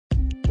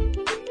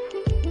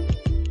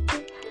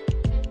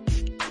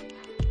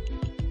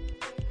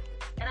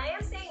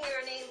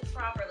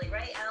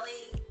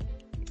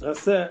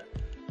That's it.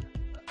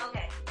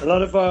 Okay. A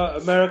lot of our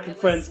American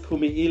friends call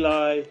me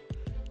Eli,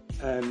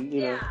 and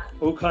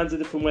all kinds of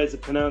different ways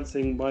of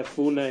pronouncing my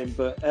full name,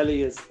 but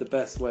Ellie is the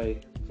best way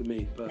for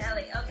me.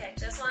 Ellie, okay.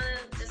 Just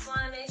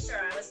wanna make sure.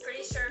 I was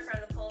pretty sure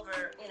from the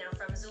Pulver,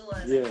 from Zula,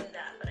 I knew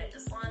that, but I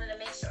just wanted to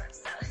make sure.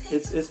 So.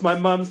 It's my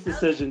mum's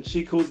decision. Okay.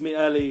 She calls me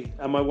Ellie,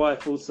 and my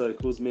wife also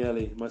calls me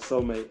Ellie, my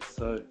soulmate.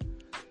 So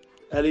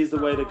Ellie's the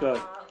way to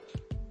go.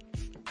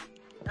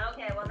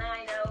 Okay, well now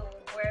I know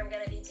where I'm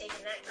going to be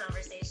taking that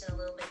conversation a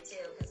little bit too,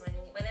 because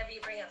whenever you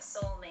bring up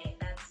soulmate,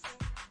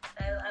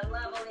 I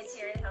love always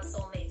hearing how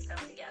soulmates come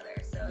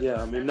together. So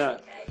yeah, I mean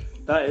that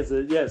is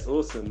it's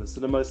awesome. It's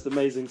the most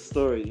amazing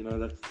story.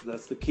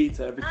 That's the key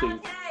to everything.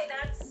 Okay,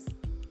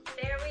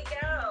 there we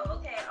go.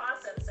 Okay,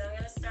 awesome. So I'm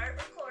going to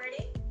start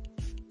recording.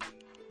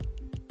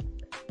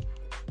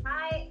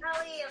 Hi,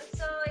 Ellie. I'm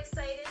so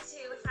excited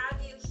to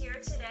have you here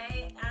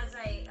today. As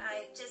I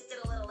just did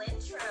a little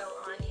intro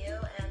on you,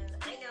 and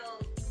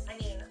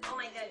oh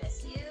my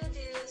goodness, you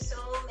do so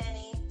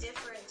many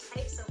different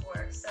types of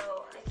work.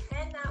 So I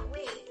cannot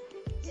wait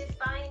to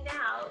find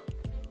out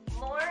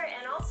more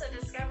and also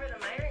discover the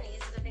Myronies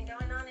that have been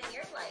going on in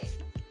your life.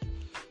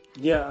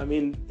 Yeah, I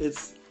mean,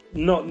 it's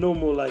not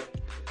normal, like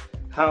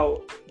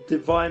how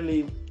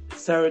divinely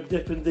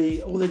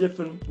serendipity, all the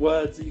different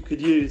words that you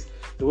could use,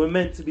 that we're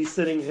meant to be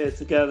sitting here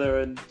together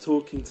and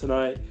talking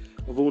tonight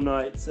of all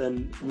nights.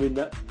 And I mean,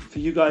 that, for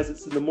you guys,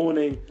 it's in the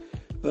morning,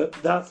 but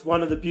that's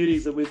one of the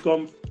beauties that we've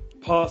gone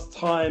past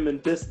time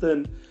and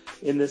distant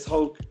in this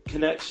whole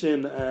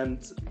connection.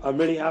 And I'm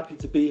really happy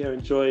to be here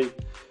and join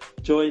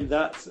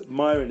that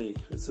Myrony.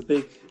 It's a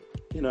big,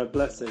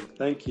 blessing.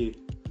 Thank you.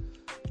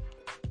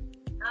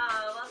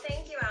 Oh, well,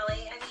 thank you,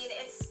 Ali. I mean,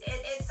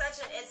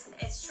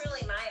 it's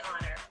truly my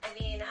honor. I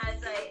mean,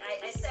 as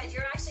I said,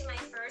 you're actually my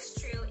first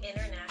true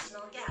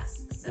international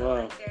guest. So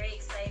wow. I'm very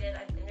excited.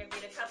 I've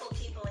interviewed a couple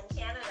people in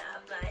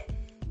Canada, but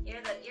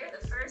you're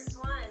the first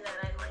one that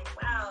I'm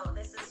like, wow,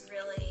 this is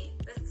really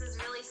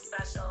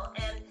special.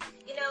 And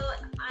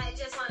I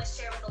just want to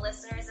share with the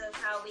listeners of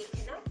how we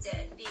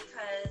connected,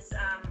 because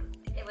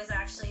it was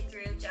actually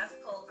through Jeff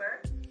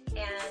Pulver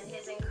and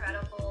his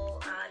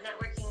incredible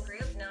networking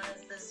group known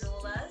as the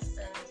Zulas.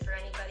 And for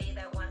anybody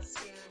that wants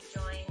to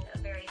join a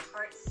very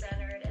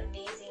heart-centered,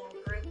 amazing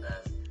group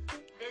of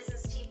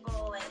business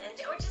people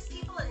or just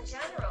people in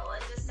general,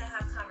 and just to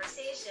have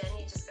conversation,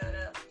 you just go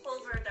to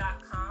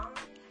pulver.com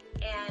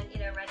and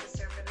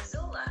register for the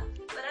Zula.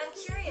 But I'm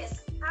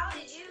curious, how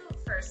did you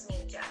first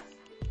meet Jeff?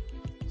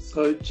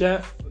 So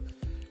Jeff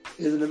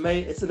is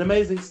it's an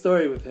amazing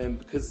story with him,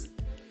 because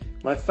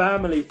my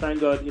family, thank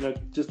God,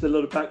 just a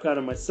little background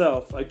on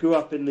myself. I grew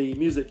up in the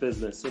music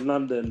business in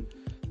London.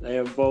 They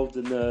are involved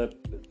in the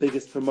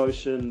biggest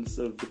promotions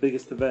of the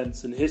biggest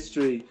events in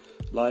history,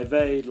 Live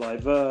Aid,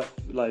 Live Earth,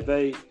 Live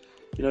 8,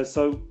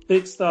 so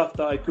big stuff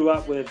that I grew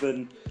up with.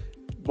 And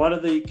one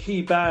of the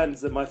key bands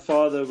that my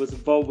father was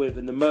involved with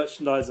in the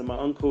merchandise, and my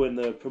uncle in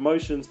the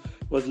promotions,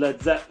 was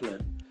Led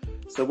Zeppelin.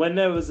 So when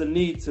there was a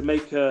need to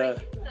make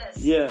a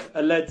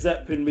Led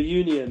Zeppelin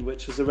reunion,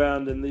 which was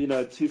around in the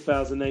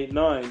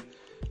 2008-9,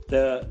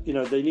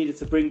 they needed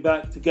to bring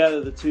back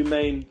together the two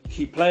main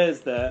key players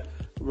there,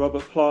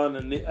 Robert Plant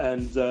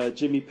and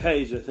Jimmy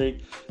Page, I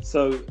think.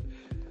 So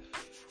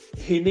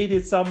he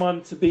needed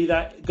someone to be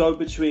that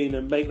go-between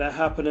and make that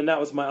happen, and that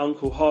was my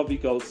uncle Harvey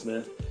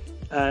Goldsmith.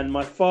 And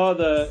my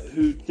father,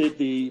 who did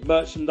the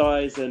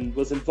merchandise and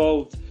was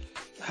involved,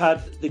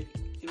 had the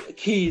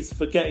keys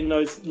for getting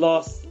those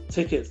last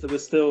tickets that were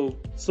still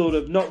sort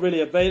of not really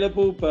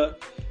available,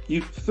 but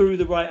through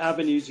the right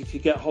avenues you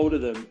could get hold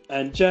of them.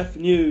 And Jeff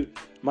knew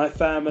my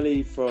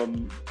family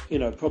from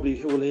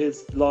probably all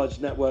his large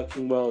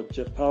networking world,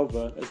 Jeff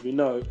Pulver, as we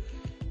know,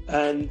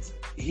 and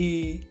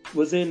he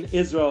was in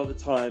Israel at the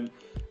time,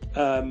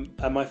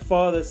 and my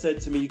father said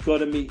to me, "You got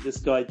to meet this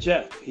guy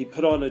Jeff." He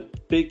put on a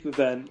big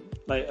event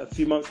like a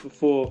few months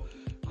before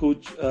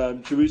called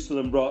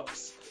Jerusalem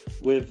Rocks,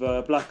 with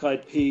Black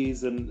Eyed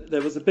Peas, and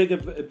there was a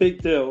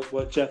big deal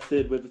what Jeff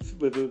did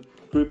with a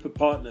group of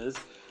partners.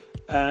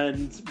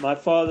 And my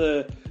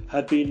father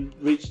had been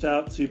reached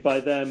out to by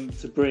them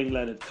to bring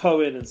Leonard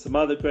Cohen and some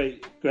other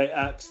great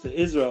acts to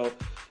Israel.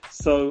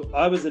 So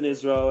I was in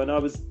Israel, and I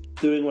was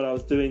doing what I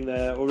was doing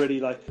there already,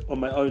 like on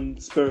my own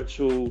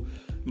spiritual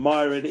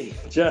Myrony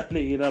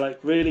journey,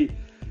 really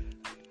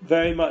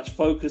very much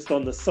focused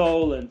on the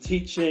soul and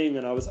teaching.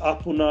 And I was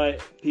up all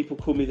night. People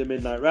call me the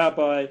Midnight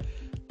Rabbi.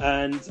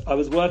 And I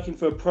was working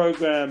for a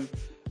program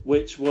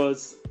which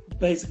was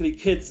basically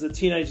kids,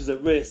 teenagers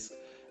at risk,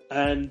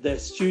 and their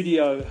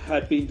studio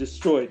had been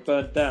destroyed,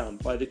 burnt down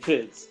by the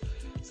kids.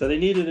 So they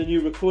needed a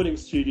new recording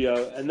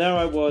studio, and there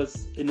I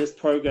was in this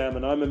program,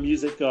 and I'm a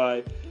music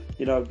guy,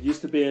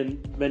 used to be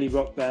in many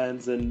rock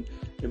bands and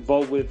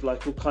involved with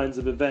like all kinds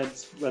of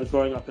events when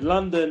growing up in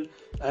London,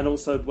 and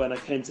also when I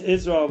came to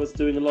Israel I was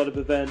doing a lot of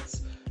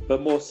events,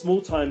 but more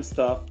small-time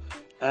stuff.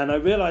 And I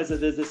realized that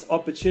there's this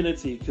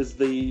opportunity, because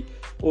the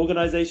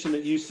organization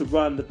that used to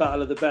run the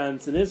Battle of the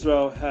Bands in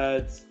Israel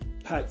had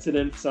packed it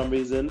in for some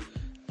reason,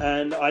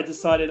 And I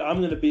decided I'm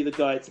going to be the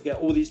guy to get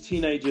all these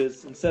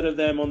teenagers, instead of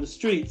them on the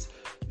streets,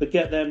 but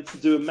get them to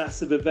do a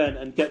massive event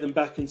and get them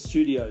back in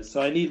studios. So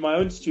I need my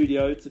own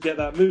studio to get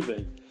that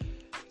moving.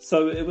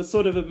 So it was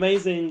sort of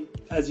amazing,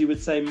 as you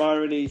would say,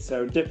 Myrony,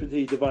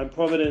 serendipity, divine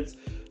providence.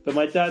 But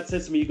my dad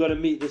says to me, you got to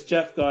meet this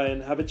Jeff guy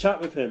and have a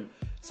chat with him.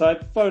 So I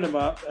phone him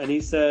up and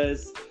he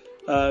says,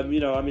 I'm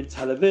in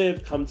Tel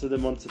Aviv, come to the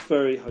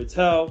Montefiore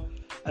Hotel.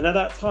 And at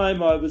that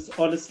time, I was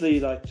honestly,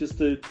 like, just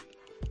to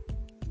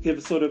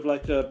give sort of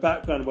like a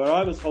background where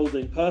I was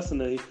holding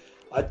personally,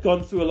 I'd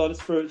gone through a lot of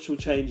spiritual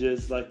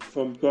changes, like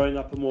from growing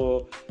up a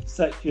more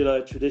secular,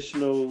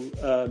 traditional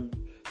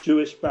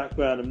Jewish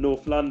background of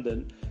North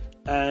London.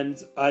 And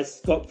I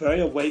got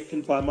very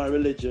awakened by my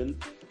religion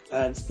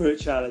and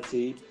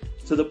spirituality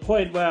to the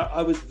point where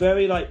I was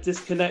very like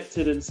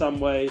disconnected in some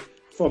way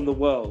from the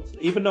world.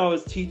 Even though I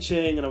was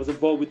teaching and I was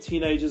involved with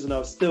teenagers and I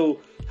was still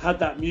had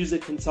that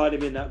music inside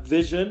of me and that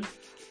vision,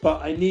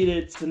 but I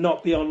needed to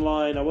not be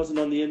online. I wasn't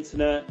on the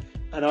internet,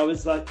 and I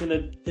was like in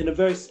a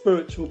very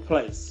spiritual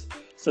place.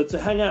 So to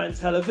hang out in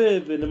Tel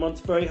Aviv in the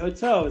Montefiore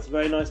Hotel, it's a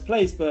very nice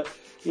place, but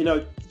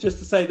just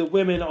to say the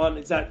women aren't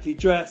exactly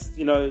dressed,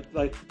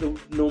 like the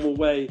normal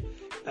way.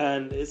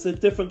 And it's a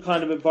different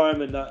kind of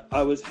environment that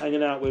I was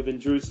hanging out with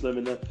in Jerusalem,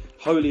 in the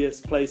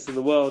holiest place in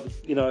the world,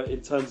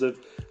 in terms of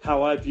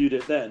how I viewed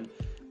it then.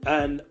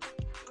 And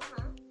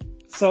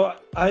so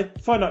I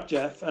phoned up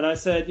Jeff and I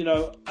said,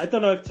 I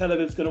don't know if Tel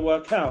Aviv's going to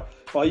work out,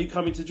 but are you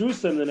coming to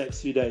Jerusalem the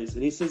next few days?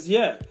 And he says,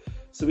 yeah.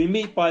 So we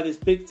meet by this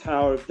big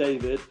Tower of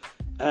David,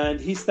 and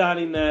he's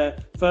standing there.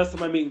 First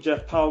time I meet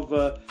Jeff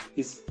Palver,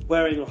 he's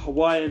wearing a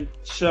Hawaiian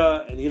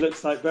shirt and he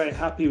looks like very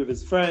happy with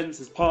his friends,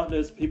 his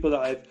partners, people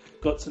that I've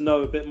got to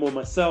know a bit more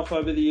myself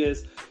over the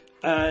years.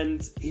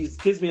 And he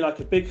gives me like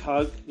a big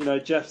hug,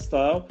 Jeff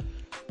style.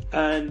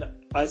 And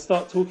I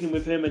start talking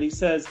with him and he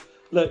says,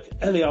 look,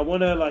 Ellie,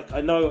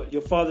 I know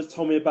your father's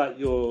told me about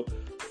your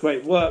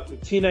great work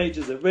with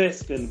teenagers at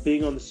risk and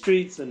being on the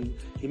streets, and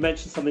he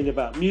mentioned something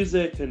about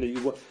music, and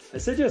I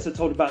said, yes, I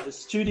told him about the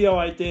studio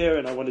idea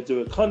and I want to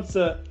do a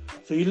concert.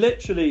 So he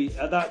literally,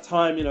 at that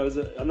time,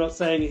 I'm not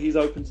saying he's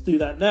open to do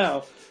that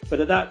now, but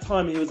at that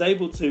time he was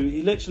able to.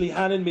 He literally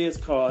handed me his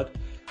card.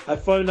 I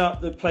phoned up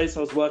the place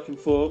I was working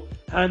for,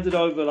 handed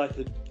over like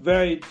a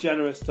very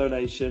generous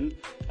donation,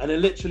 and it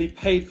literally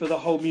paid for the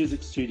whole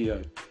music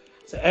studio.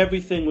 So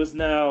everything was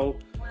now,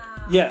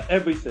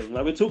 everything.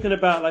 Like we're talking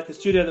about like a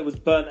studio that was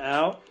burnt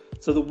out.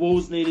 So the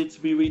walls needed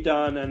to be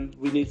redone, and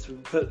we need to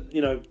put,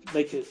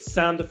 make it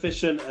sound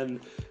efficient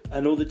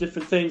and all the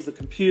different things. The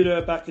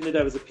computer back in the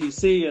day was a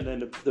PC, and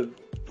then the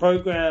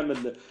program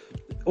and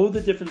all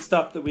the different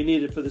stuff that we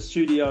needed for the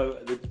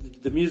studio,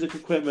 the music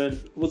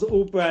equipment was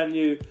all brand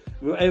new.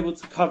 We were able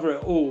to cover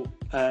it all,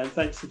 and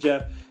thanks to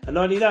Jeff. And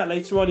not only that,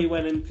 later on he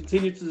went and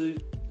continued to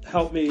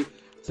help me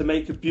to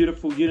make a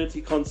beautiful Unity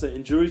concert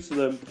in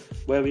Jerusalem,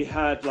 where we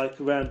had like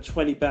around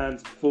 20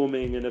 bands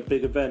performing in a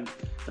big event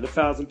and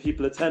 1,000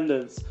 people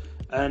attendance.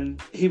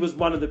 And he was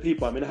one of the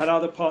people. I mean, I had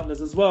other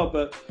partners as well,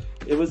 but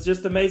it was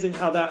just amazing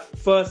how that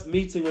first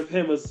meeting with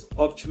him was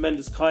of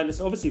tremendous kindness.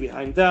 Obviously, we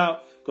hanged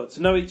out, got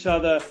to know each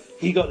other.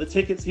 He got the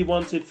tickets he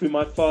wanted through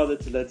my father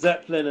to Led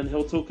Zeppelin, and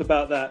he'll talk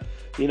about that,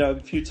 a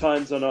few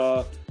times on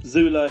our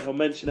Zula. He'll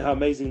mention how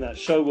amazing that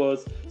show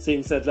was,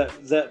 seeing said Led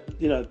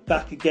Zeppelin,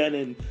 back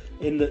again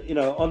in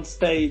the, on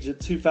stage at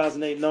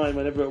 2008-9,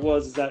 whenever it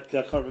was exactly,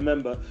 I can't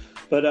remember.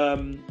 But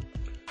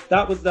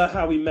that was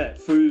how we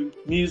met, through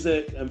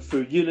music and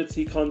through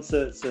Unity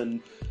concerts,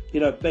 and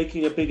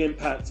making a big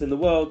impact in the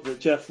world that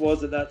Jeff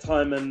was at that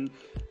time,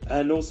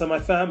 and also my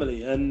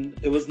family. And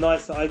it was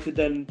nice that I could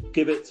then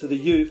give it to the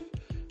youth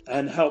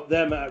and help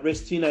them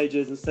at-risk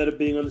teenagers instead of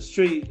being on the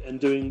street and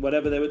doing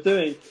whatever they were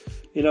doing.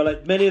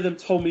 Like many of them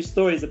told me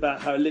stories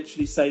about how it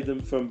literally saved them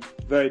from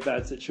very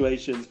bad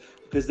situations,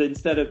 because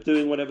instead of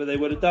doing whatever they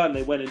would have done,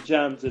 they went and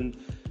jammed and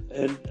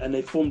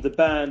they formed a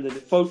band, and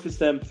it focused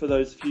them for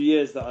those few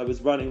years that I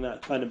was running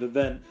that kind of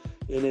event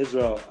in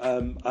Israel.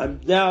 I'm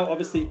now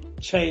obviously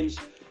changed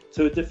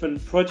to a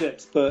different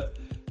projects, but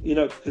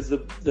because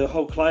the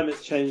whole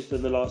climate's changed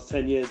in the last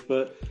 10 years,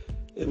 but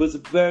it was a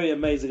very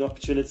amazing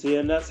opportunity,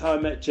 and that's how I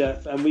met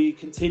Jeff. And we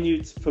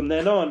continued from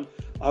then on.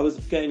 I was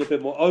getting a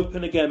bit more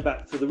open again,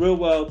 back to the real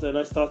world, and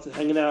I started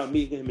hanging out and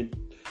meeting him in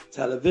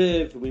Tel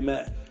Aviv. We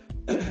met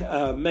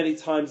many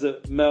times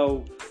at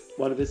Mel,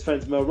 one of his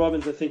friends, Mel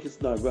Robbins, I think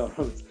it's, no, Mel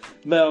Robbins.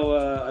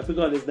 Mel, I've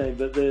forgotten his name,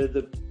 but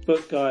the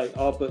book guy,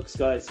 our books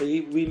guy. So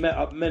we met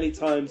up many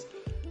times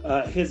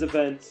his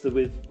events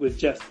with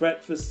Jeff's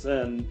breakfast,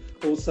 and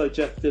also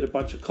Jeff did a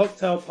bunch of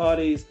cocktail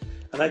parties,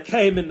 and I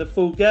came in the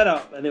full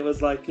get-up, and it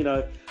was like,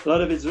 a lot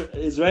of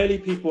Israeli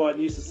people aren't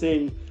used to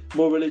seeing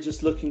more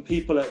religious looking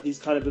people at these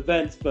kind of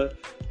events, but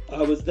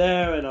I was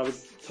there and I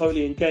was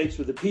totally engaged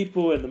with the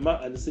people and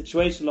the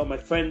situation. A lot of my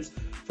friends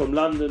from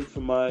London,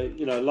 from my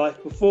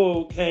life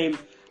before, came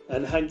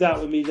and hanged out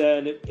with me there,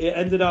 and it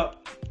ended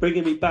up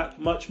bringing me back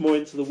much more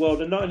into the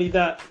world. And not only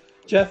that,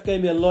 Jeff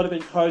gave me a lot of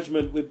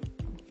encouragement with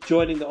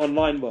joining the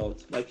online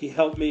world. Like, he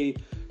helped me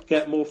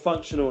get more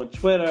functional on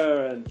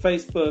Twitter and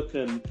Facebook,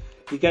 and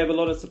he gave a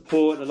lot of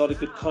support and a lot of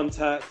good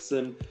contacts,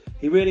 and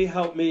he really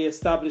helped me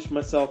establish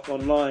myself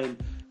online,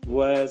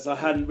 whereas I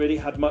hadn't really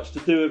had much to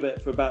do with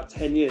it for about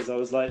 10 years. I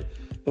was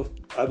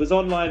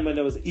online when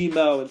there was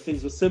email and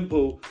things were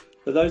simple,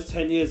 but those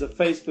 10 years of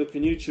Facebook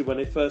and YouTube when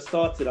they first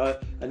started,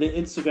 and then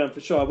Instagram for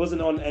sure, I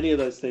wasn't on any of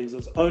those things. It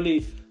was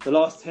only the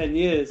last 10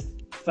 years,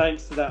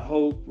 thanks to that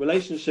whole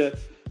relationship,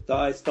 that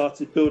I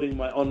started building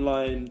my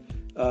online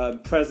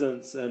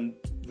presence and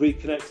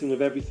reconnecting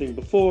with everything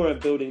before and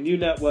building new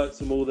networks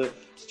from all the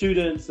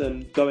students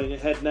and going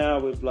ahead now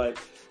with like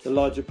the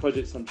larger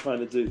projects I'm trying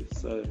to do.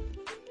 So,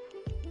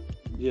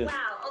 yeah.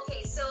 Wow,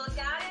 okay, so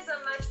that is a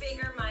much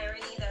bigger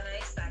Myrony than I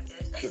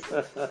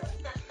expected.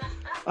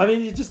 I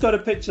mean, you just got to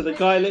picture the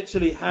guy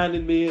literally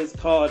handing me his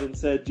card and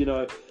said, you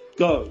know,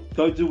 go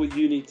do what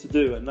you need to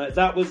do. And like,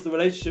 that was the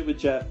relationship with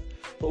Jeff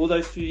for all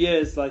those few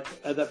years, like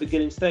at that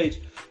beginning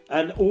stage.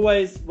 And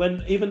always,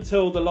 even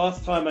till the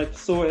last time I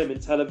saw him in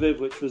Tel Aviv,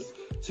 which was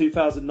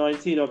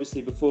 2019,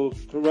 obviously before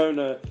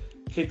Corona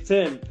kicked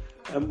in,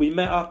 and we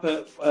met up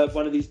at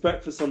one of these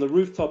breakfasts on the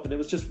rooftop, and it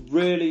was just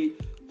really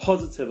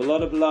positive, a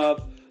lot of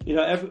love. You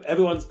know,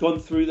 everyone's gone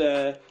through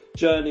their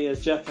journey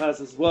as Jeff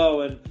has as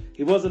well, and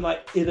he wasn't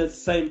like in the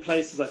same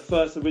place as I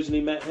first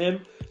originally met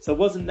him. So it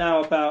wasn't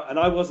now about, and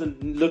I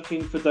wasn't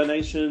looking for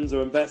donations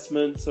or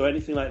investments or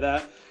anything like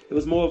that. It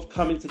was more of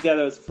coming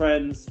together as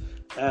friends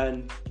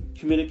and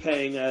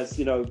communicating as,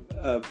 you know,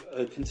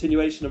 a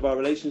continuation of our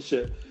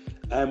relationship.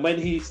 And when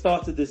he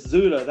started this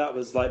Zula, that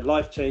was like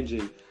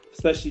life-changing,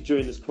 especially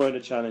during this Corona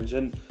challenge.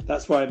 And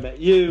that's where I met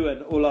you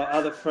and all our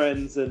other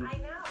friends. And I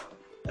know.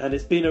 And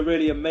it's been a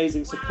really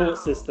amazing support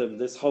system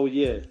this whole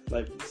year.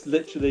 Like, it's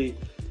literally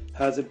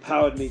has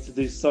empowered me to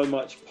do so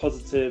much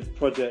positive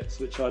projects,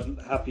 which I'm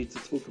happy to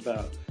talk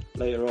about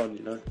later on,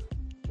 you know.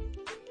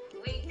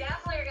 We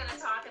definitely are going to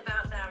talk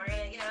about that. We're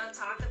going to,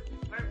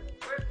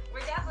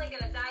 we're definitely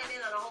going to dive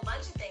in on a whole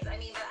bunch of things. I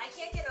mean, but I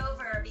can't get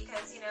over,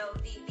 because, you know,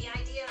 the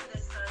idea of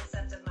this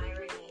concept of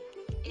Myrony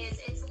is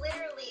it's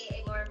literally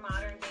a more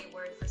modern day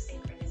word for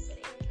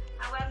synchronicity.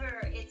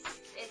 However, it's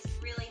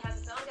really has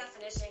its own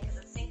definition, because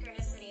it's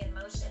synchronicity in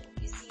motion.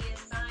 You see a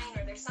sign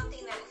or there's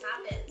something that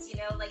happens, you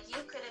know, like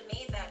you could have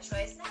made that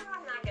choice. No,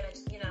 I'm not going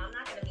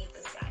to meet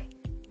this guy.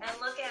 And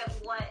look at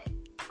what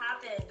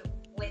happened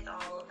with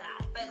all of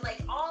that. But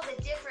like all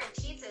the different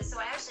pieces. So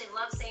I actually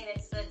love saying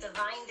it's the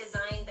divine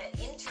design that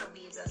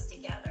interweaves us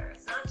together.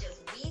 It's not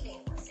just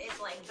weaving us. It's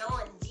like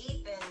going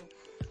deep. And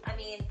I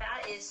mean,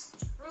 that is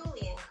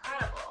truly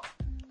incredible.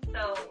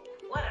 So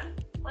what a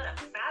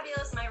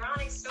fabulous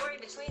Myronic story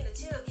between the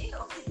two of you.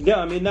 Yeah,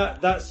 I mean,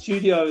 that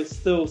studio is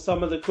still,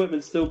 some of the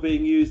equipment still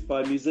being used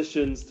by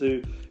musicians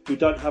who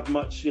don't have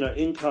much, you know,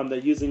 income. They're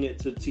using it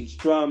to teach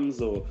drums,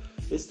 or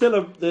it's still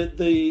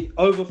the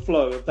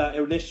overflow of that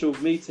initial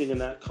meeting and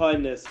that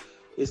kindness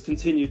is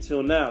continued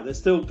till now. There's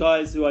still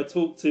guys who I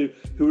talk to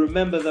who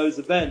remember those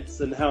events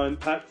and how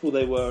impactful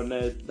they were in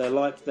their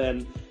life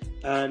then,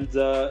 and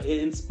it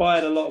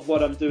inspired a lot of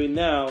what I'm doing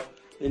now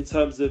in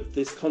terms of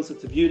this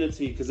concept of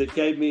unity, because it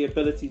gave me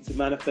ability to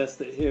manifest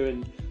it here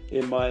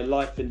in my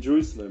life in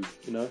Jerusalem,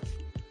 you know.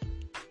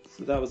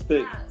 So that was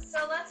big. Yeah,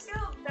 so let's go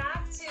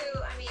back to,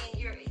 I mean,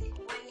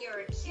 when you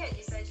were a kid,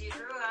 you said you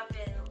grew up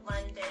in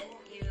London.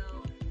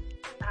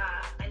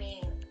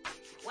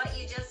 What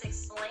you just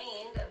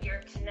explained of your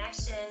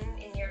connection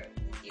in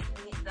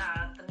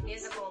the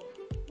musical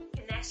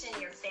connection,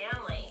 your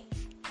family,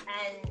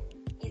 and,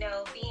 you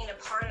know, being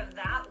a part of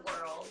that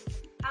world.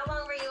 How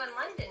long were you in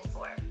London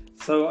for?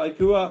 So I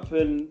grew up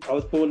I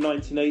was born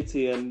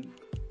 1980, and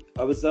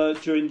I was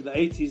during the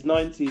 80s,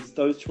 90s,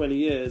 those 20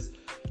 years.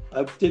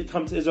 I did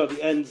come to Israel at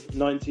the end of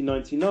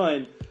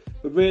 1999,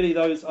 but really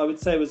those, I would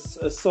say, was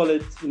a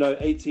solid, you know,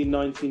 18,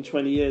 19,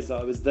 20 years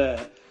that I was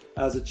there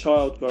as a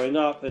child growing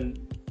up.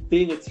 And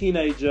being a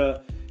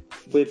teenager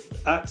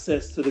with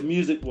access to the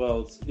music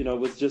world, you know,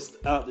 was just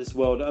out this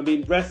world. I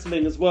mean,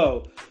 wrestling as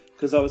well,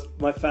 because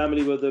my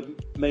family were the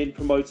main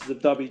promoters of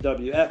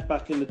WWF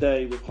back in the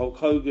day with Hulk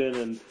Hogan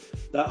and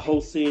that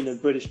whole scene,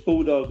 and British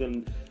Bulldog,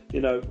 and,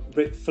 you know,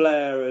 Ric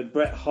Flair and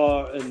Bret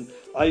Hart. And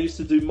I used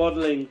to do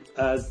modeling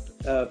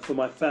for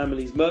my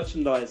family's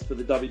merchandise for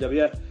the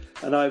WWF,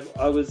 and I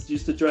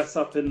used to dress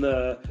up in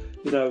the,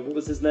 you know, what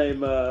was his name,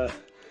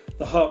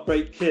 the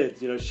Heartbreak Kid,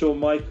 you know, Shawn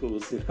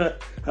Michaels, you know,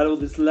 had all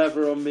this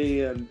leather on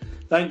me, and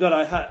thank God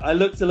I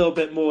looked a little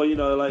bit more, you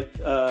know, like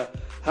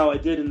how I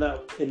did in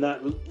that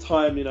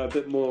time, you know, a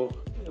bit more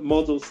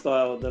model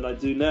style than I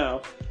do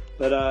now.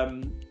 But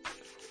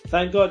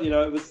thank God, you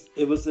know,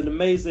 it was an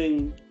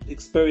amazing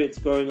experience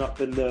growing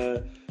up in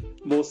the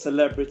more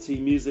celebrity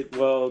music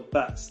world,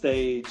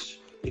 backstage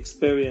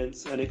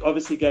experience, and it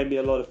obviously gave me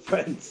a lot of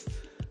friends.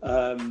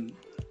 There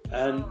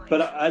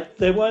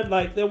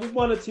were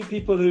one or two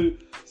people who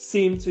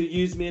seemed to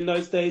use me in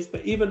those days,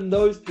 but even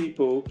those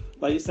people,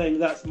 like you're saying,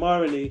 that's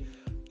Myrony.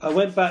 I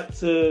went back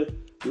to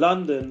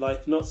London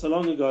like not so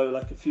long ago,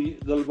 like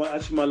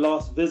actually my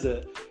last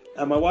visit,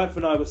 and my wife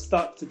and I were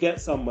stuck to get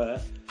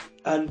somewhere,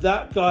 and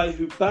that guy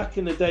who back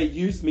in the day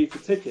used me for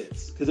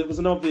tickets, because it was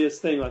an obvious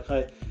thing, like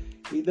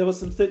there were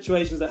some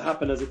situations that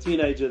happened as a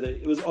teenager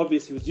that it was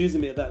obvious he was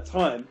using me at that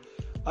time.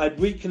 I'd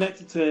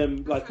reconnected to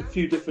him like a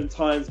few different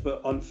times,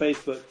 but on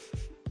Facebook.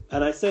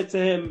 And I said to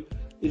him,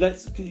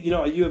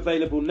 are you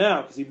available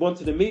now? Because he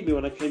wanted to meet me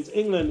when I came to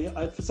England.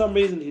 For some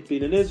reason, he'd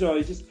been in Israel.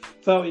 He just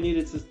felt he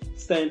needed to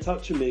stay in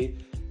touch with me.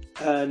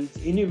 And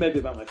he knew maybe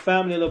about my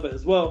family a little bit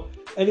as well.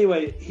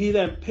 Anyway, he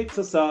then picked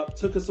us up,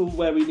 took us all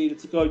where we needed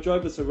to go,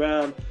 drove us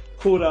around,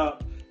 called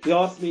up. He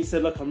asked me, he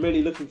said, look, I'm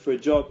really looking for a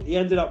job. He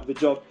ended up with a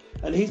job.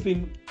 And he's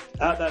been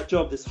at that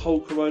job this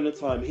whole Corona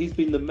time. He's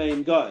been the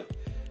main guy.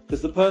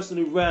 Because the person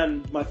who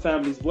ran my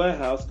family's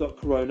warehouse got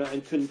Corona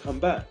and couldn't come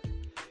back.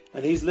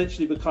 And he's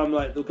literally become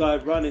like the guy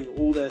running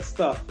all their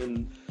stuff.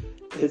 And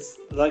it's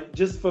like,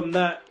 just from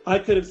that, I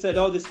could have said,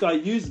 oh, this guy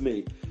used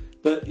me.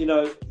 But,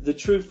 the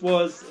truth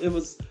was, it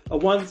was a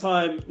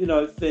one-time,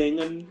 thing.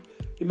 And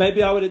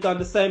maybe I would have done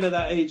the same at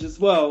that age as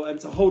well. And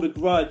to hold a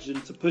grudge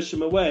and to push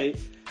him away.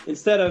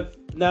 Instead of,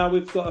 now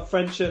we've got a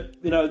friendship,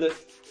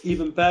 that's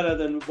even better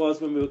than it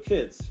was when we were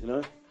kids,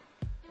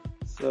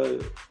 So...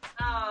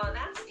 Oh,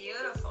 that's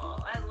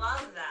beautiful. I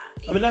love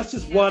that. I mean, that's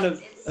just one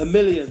of a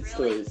million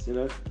stories,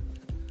 Yeah. I'm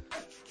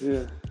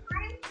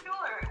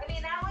sure. I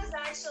mean, that was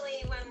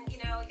actually when, we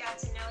got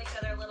to know each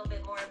other a little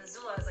bit more in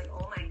Missoula. I was like,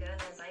 oh my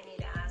goodness, I need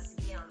to ask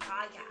to be on the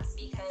podcast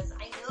because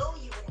I know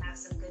you would have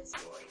some good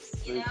stories.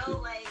 Thank you.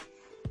 Like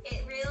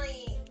it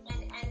really,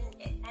 and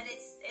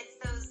it's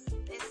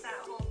that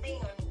whole thing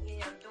when,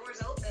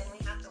 doors open,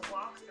 we have to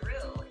walk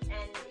through.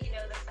 And,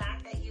 the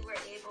fact that you were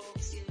able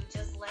to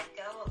just let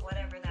go of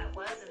whatever that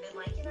was and been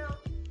like,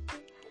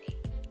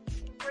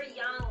 we're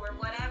young, we're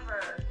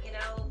whatever,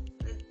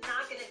 it's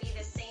not going to be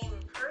the same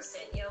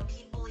person.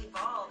 People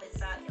evolve. It's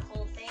that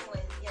whole thing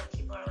when,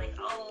 people are like,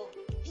 oh,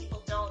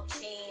 people don't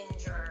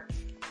change or,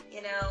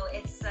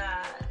 it's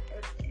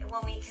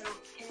when we can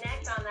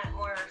connect on that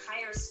more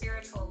higher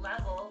spiritual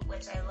level,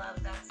 which I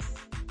love. That's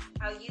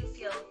how you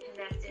feel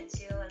connected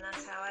to, and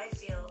that's how I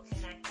feel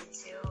connected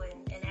to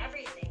in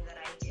everything that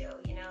I do.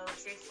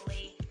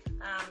 Truthfully,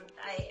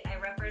 I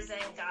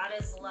represent God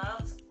is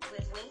love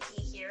with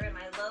Winky here in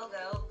my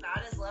logo.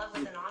 God is love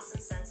with an awesome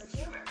sense of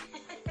humor.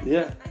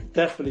 Yeah,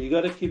 definitely. You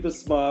got to keep a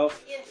smile.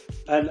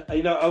 And,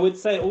 I would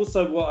say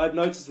also what I've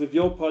noticed with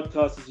your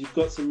podcast is you've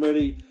got some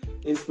really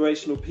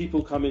inspirational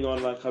people coming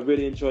on. Like I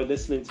really enjoyed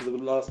listening to the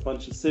last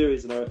bunch of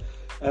series and our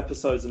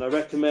episodes, and I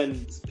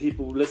recommend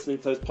people listening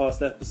to those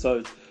past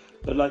episodes.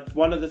 But like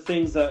one of the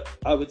things that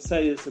I would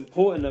say is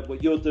important of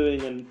what you're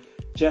doing, and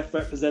Jeff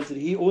represented,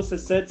 he also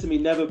said to me,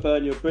 never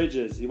burn your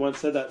bridges. He once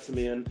said that to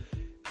me, and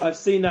I've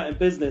seen that in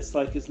business.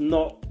 Like it's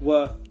not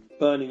worth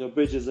burning your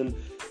bridges, and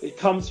it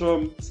comes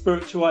from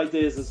spiritual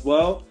ideas as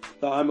well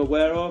that I'm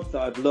aware of,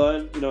 that I've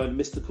learned, in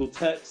mystical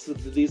texts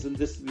of these and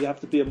this. You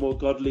have to be a more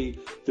godly,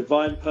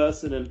 divine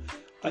person, and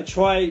I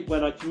try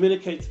when I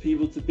communicate to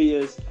people to be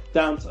as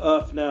down to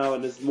earth now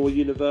and as more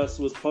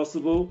universal as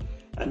possible,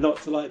 and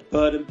not to like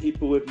burden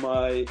people with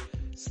my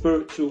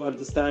spiritual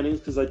understandings,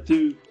 because I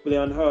do really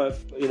unheard,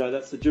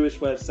 that's the Jewish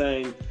way of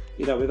saying,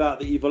 without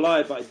the evil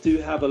eye, but I do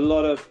have a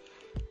lot of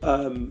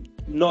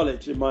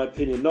knowledge, in my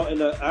opinion, not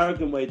in an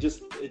arrogant way,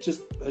 just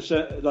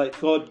like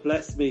God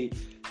blessed me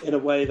in a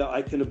way that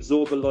I can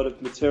absorb a lot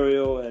of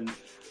material, and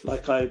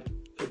like I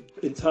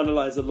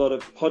internalize a lot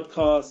of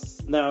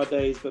podcasts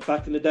nowadays, but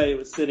back in the day it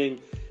was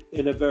sitting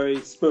in a very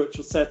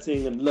spiritual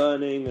setting and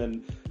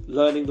learning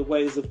the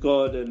ways of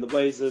God and the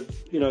ways of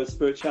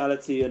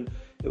spirituality, and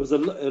it was a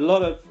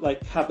lot of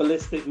like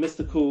Kabbalistic,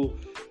 mystical,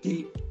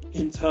 deep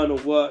internal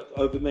work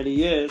over many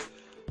years,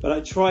 but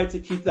I tried to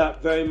keep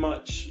that very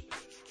much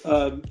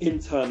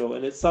internal,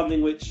 and it's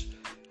something which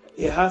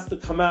it has to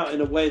come out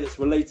in a way that's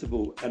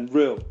relatable and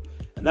real.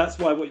 And that's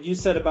why what you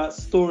said about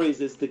stories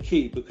is the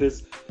key,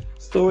 because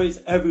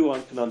stories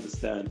everyone can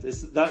understand.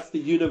 That's the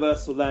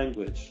universal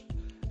language,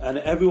 and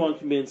everyone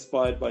can be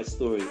inspired by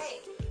stories.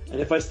 And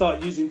if I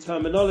start using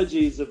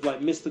terminologies of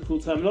like mystical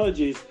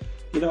terminologies,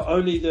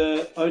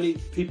 only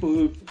people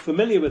who are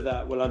familiar with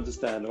that will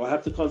understand, or I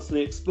have to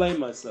constantly explain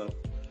myself.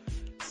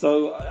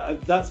 So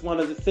that's one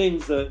of the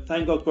things that,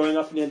 thank God, growing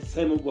up in the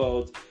entertainment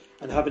world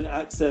and having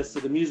access to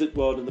the music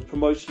world and the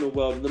promotional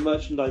world and the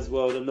merchandise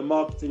world and the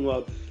marketing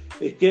world,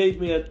 it gave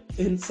me an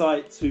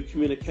insight to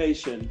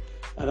communication.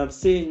 And I'm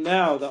seeing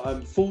now that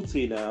I'm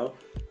 40 now,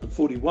 I'm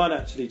 41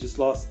 actually, just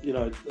last,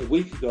 a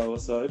week ago or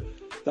so,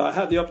 that I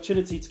have the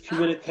opportunity to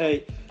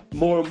communicate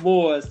more and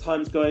more as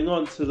time's going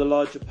on to the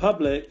larger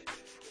public.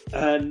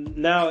 And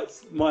now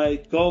it's my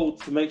goal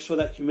to make sure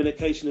that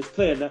communication is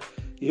clear. Now,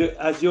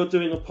 as you're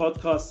doing a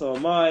podcast, so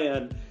am I,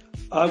 and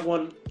I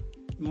want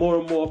more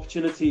and more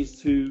opportunities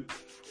to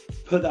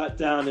put that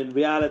down in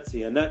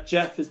reality. And that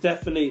Jeff is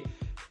definitely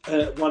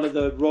one of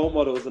the role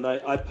models, and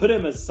I put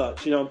him as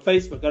such. On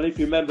Facebook, I don't know if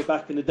you remember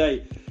back in the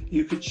day,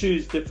 you could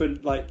choose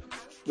different like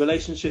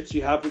relationships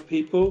you have with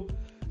people,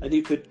 and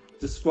you could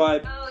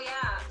describe. Oh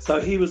yeah. So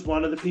he was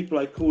one of the people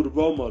I called a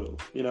role model,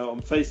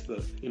 on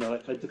Facebook.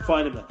 Like I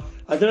define him that.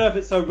 I don't know if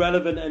it's so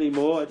relevant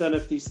anymore. I don't know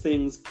if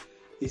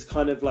these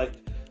kind of like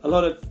a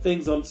lot of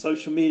things on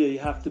social media, you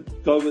have to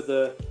go with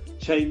the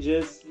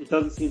changes. It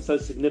doesn't seem so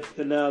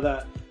significant now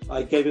that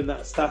I gave him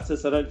that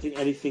status. I don't think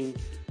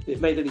it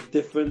made any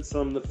difference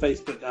on the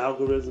Facebook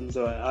algorithms,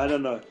 or I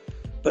don't know.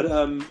 But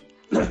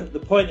the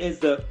point is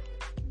that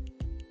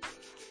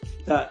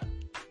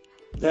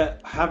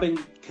having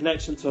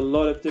connection to a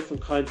lot of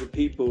different kinds of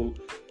people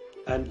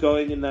and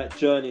going in that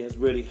journey has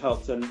really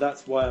helped. And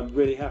that's why I'm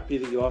really happy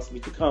that you asked me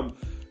to come,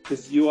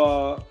 because you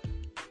are,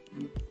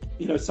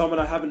 someone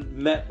I haven't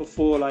met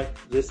before like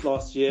this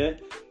last year.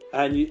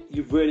 And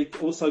you've really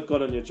also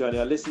gone on your journey.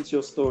 I listened to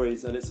your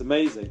stories and it's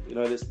amazing.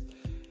 This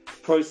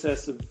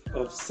process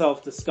of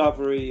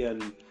self-discovery,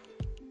 and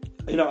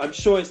I'm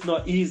sure it's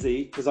not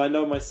easy, because I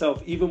know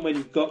myself, even when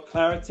you've got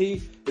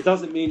clarity, it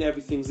doesn't mean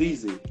everything's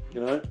easy.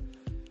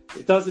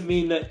 It doesn't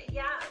mean that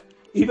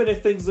even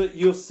if things that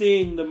you're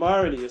seeing the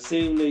Myrony, you're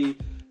seeing the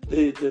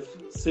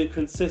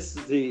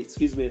synchronicity,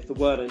 excuse me if the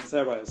word I didn't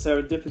say right,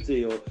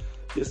 serendipity, or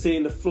you're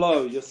seeing the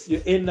flow,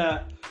 you're in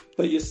that,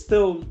 but you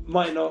still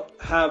might not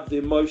have the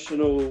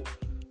emotional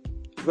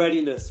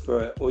readiness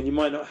for it, or you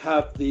might not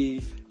have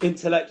the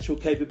intellectual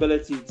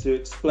capability to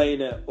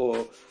explain it,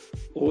 or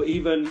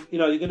even,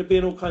 you're going to be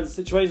in all kinds of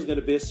situations. It's going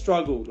to be a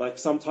struggle. Like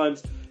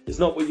sometimes it's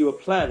not what you were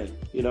planning.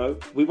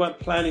 We weren't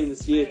planning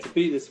this year to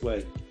be this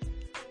way,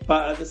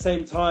 but at the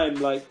same time,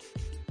 like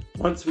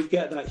once we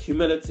get that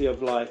humility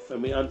of life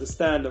and we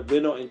understand that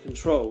we're not in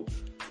control,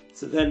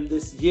 so then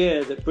this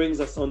year that brings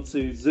us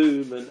onto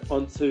Zoom and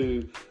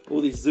onto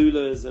all these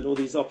Zulas and all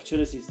these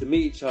opportunities to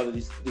meet each other,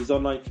 these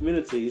online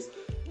communities,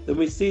 then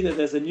we see that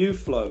there's a new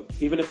flow,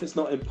 even if it's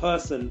not in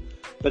person,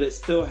 but it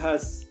still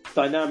has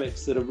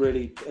dynamics that are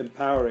really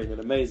empowering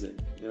and amazing.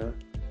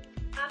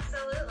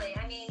 Absolutely.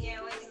 I mean, we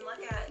can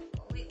look at,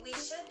 we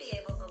should be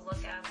able to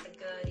look at the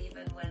good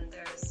even when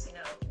there's,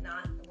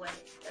 not when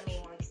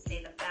we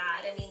say the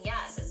bad. I mean,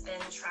 yes, it's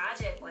been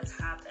tragic what's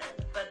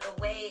happened, but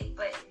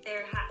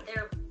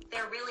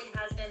there really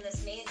has been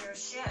this major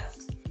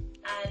shift,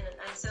 and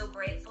I'm so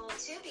grateful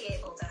to be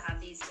able to have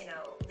these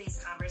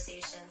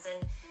conversations,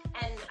 and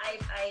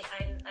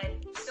I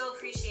so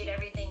appreciate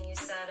everything you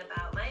said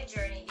about my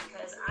journey,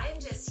 because I'm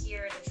just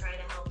here to try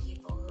to help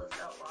people who have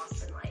felt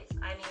lost in life.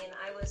 I mean,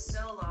 I was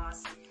so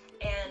lost,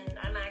 and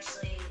I'm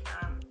actually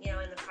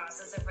in the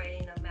process of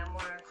writing a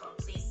memoir called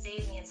Please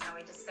Save Me. It's how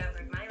I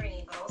discovered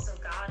Myrony, but also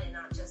God and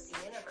not just the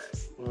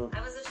universe. I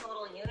was a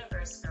total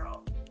universe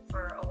girl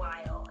for a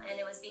while, and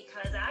it was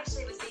because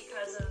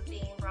of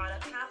being brought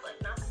up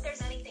Catholic. Not that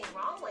there's anything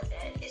wrong with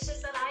it, it's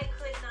just that I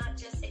could not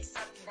just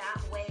accept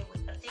that way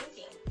of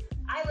thinking.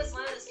 I was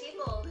one of those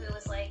people who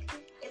was like,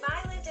 if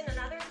I lived in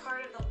another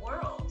part of the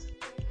world,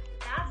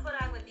 that's what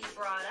I would be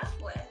brought up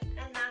with,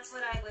 and that's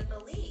what I would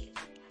believe.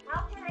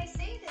 How can I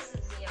say this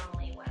is the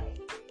only way?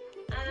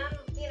 And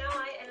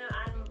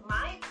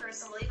my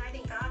personal belief, I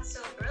think God's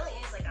so brilliant.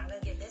 He's like, I'm going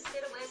to give this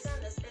bit of wisdom,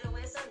 this bit of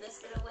wisdom,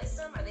 this bit of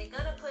wisdom. Are they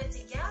going to put it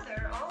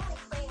together or only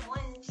claim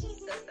one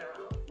piece as their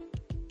own?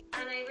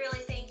 And I really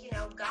think,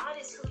 God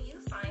is who you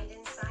find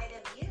inside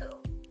of you.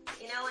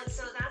 And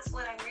so that's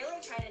what I'm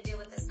really trying to do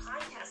with this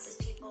podcast, is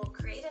people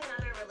create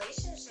another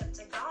relationship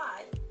to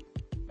God,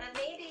 that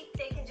maybe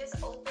they can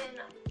just open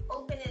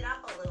it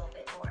up a little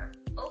bit more.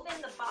 Open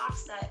the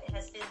box that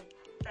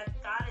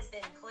God has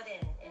been put in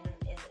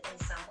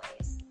some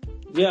ways.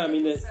 Yeah, I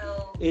mean,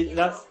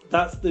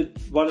 that's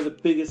one of the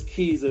biggest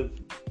keys of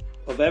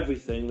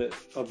everything,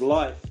 of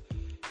life,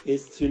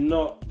 is to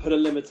not put a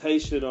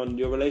limitation on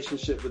your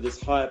relationship with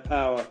this higher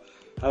power,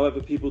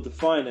 however people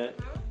define it.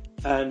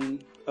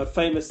 And a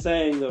famous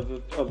saying of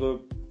a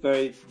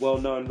very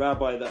well-known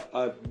rabbi that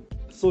I've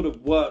sort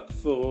of worked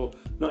for,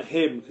 not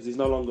him because he's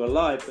no longer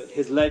alive, but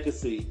his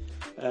legacy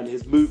and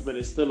his movement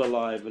is still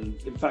alive, and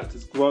in fact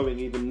it's growing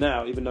even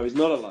now, even though he's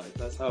not alive.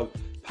 That's how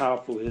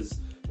powerful his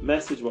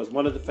message was.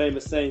 One of the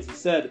famous sayings he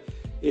said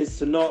is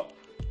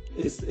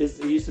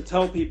he used to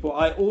tell people,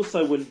 I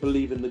also wouldn't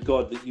believe in the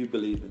God that you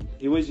believe in.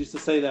 He always used to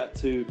say that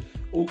to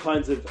all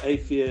kinds of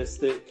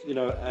atheistic,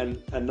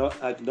 and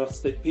not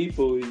agnostic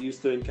people who he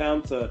used to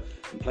encounter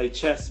and play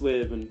chess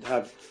with and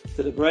have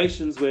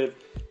deliberations with.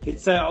 He'd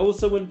say, I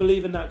also wouldn't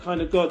believe in that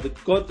kind of God. The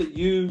God that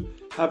you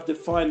have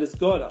defined as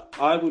God,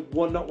 I would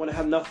not want to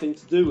have nothing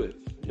to do with,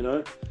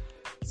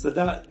 So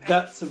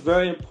that's a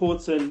very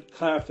important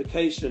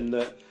clarification,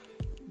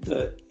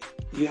 that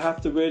you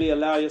have to really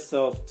allow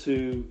yourself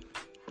to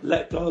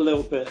let go a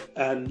little bit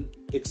and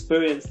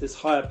experience this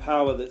higher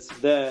power that's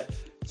there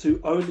to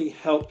only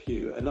help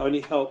you and only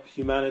help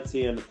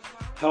humanity and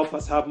help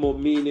us have more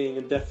meaning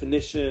and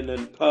definition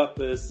and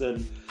purpose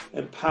and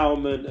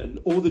empowerment and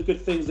all the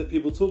good things that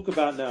people talk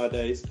about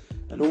nowadays,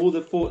 and all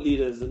the thought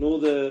leaders and all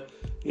the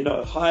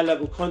high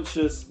level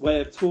conscious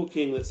way of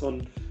talking that's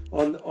on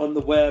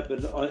the web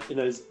and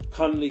is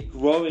currently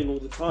growing all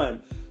the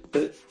time.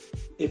 But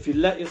if you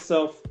let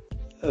yourself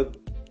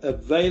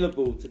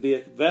available to be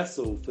a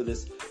vessel for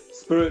this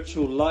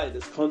spiritual light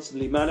that's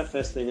constantly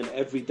manifesting in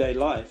everyday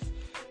life,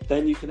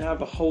 then you can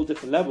have a whole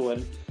different level.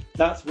 And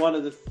that's one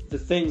of the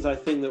things I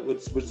think that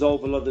would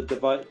resolve a lot of the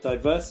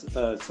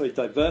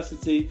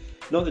diversity,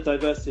 not the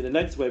diversity in a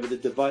negative way, but the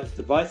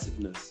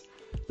divisiveness.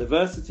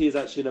 Diversity is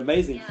actually an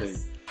amazing thing.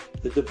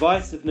 The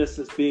divisiveness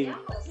that's being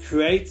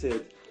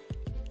created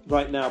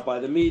right now by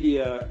the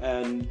media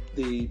and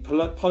the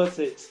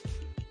politics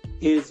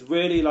is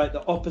really like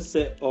the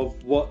opposite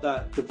of what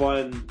that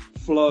divine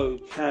flow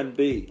can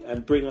be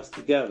and bring us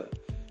together.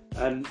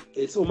 And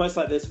it's almost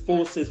like there's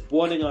forces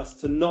wanting us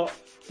to not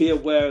be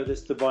aware of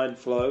this divine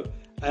flow,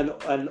 and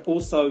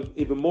also,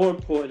 even more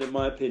important in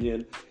my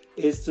opinion,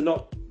 is to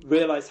not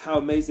realize how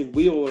amazing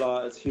we all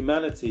are as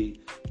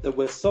humanity, that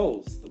we're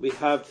souls, that we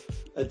have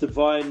a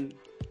divine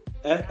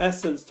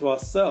essence to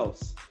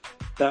ourselves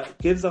that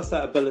gives us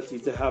that ability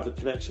to have a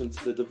connection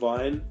to the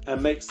divine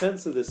and make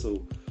sense of this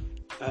all.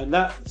 And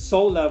that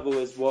soul level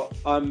is what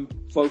I'm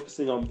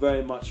focusing on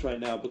very much right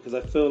now, because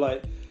I feel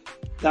like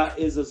that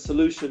is a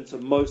solution to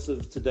most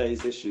of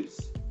today's issues.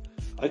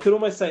 I could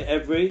almost say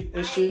every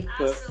issue.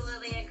 I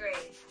absolutely agree.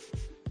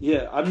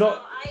 Yeah, I'm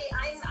not...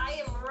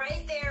 I am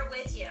right there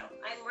with you.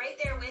 I'm right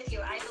there with you.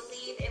 I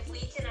believe if we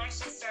can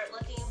actually start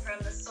looking from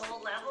the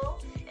soul level,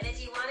 and if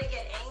you want to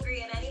get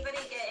angry at anybody,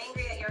 get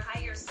angry at your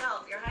higher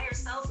self. Your higher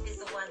self is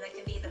the one that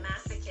can be the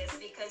masochist,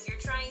 because you're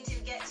trying to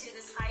get to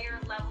this higher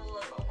level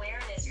of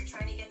awareness. You're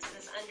trying to get to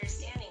this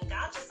understanding.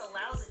 God just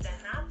allows it to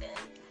happen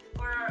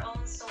for our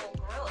own soul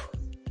growth.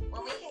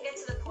 When we can get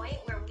to the point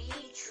where we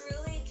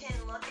truly can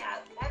look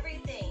at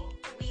everything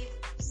we've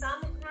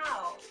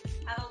somehow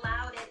have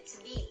allowed it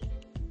to be,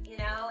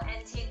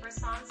 and take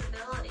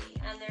responsibility.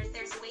 And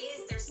there's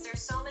ways,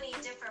 there's so many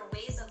different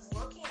ways of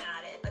looking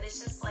at it, but it's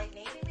just like,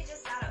 maybe we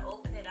just gotta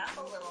open it up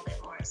a little bit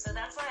more. So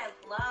that's why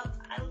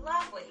I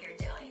love what you're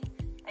doing.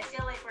 I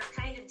feel like we're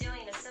kind of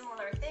doing a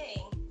similar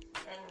thing,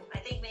 and I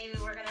think maybe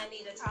we're gonna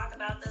need to talk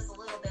about this a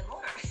little bit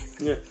more.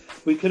 Yeah,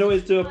 we can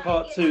always do a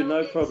part two,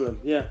 no problem.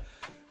 Yeah,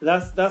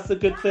 that's a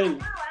good thing.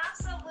 No,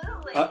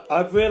 absolutely.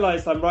 I've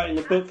realized I'm writing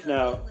a book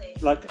now.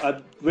 Like,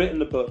 I've written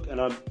the book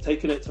and I'm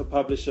taking it to a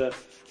publisher,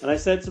 and I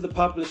said to the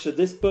publisher,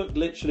 this book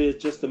literally is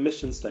just a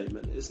mission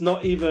statement. It's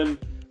not even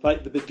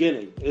like the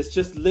beginning. It's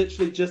just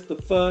literally just the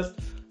first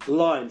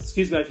line.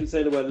 Excuse me if you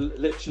say the word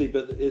literally,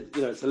 but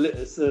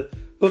it's a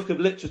book of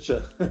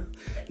literature.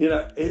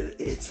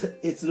 It's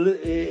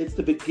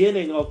the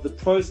beginning of the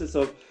process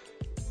of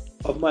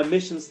my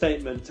mission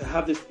statement to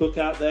have this book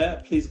out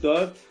there, please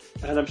God,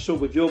 and I'm sure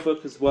with your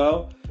book as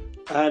well.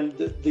 And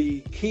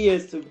the key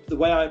is to the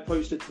way I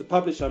approached it to the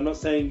publisher. I'm not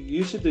saying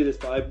you should do this,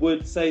 but I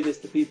would say this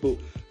to people,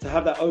 to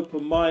have that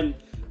open mind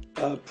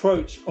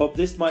approach of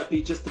this might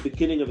be just the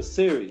beginning of a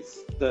series.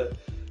 The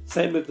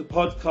same with the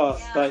podcast.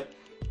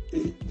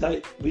 Yeah.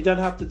 Like we don't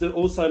have to do,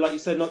 also, like you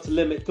said, not to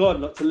limit God,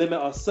 not to limit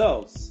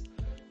ourselves,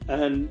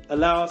 and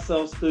allow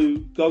ourselves to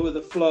go with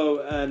the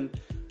flow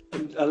and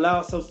allow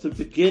ourselves to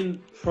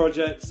begin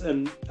projects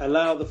and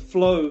allow the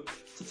flow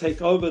to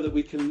take over, that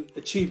we can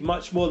achieve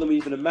much more than we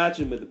even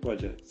imagine with the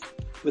projects,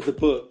 with the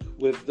book,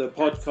 with the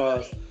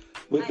podcast,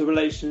 with the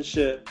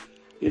relationship.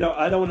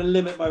 I don't want to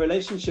limit my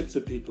relationships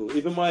with people.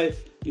 Even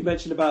you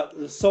mentioned about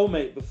the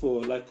soulmate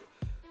before. Like,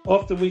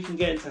 often we can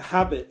get into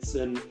habits,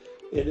 and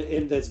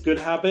there's good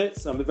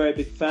habits. I'm a very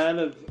big fan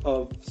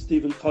of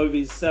Stephen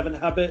Covey's 7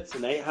 Habits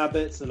and 8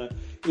 Habits, and I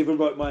even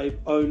wrote my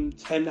own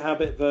 10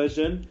 habit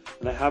version,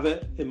 and I have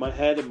it in my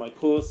head in my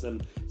course,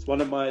 and it's one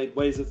of my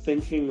ways of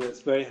thinking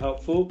that's very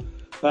helpful.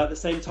 But at the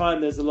same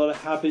time, there's a lot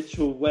of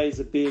habitual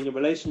ways of being in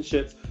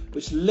relationships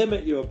which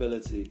limit your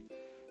ability.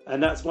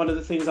 And that's one of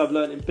the things I've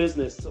learned in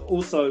business.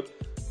 Also,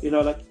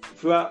 like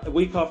throughout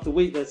week after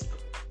week, there's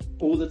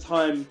all the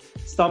time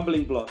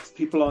stumbling blocks.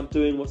 People aren't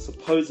doing what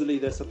supposedly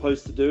they're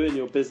supposed to do in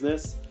your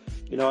business.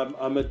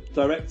 I'm a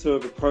director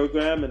of a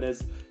program, and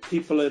there's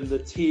people in the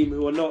team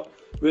who are not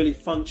really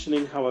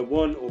functioning how I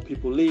want, or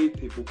people leave,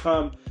 people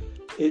come.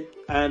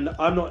 And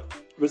I'm not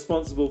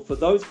responsible for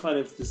those kind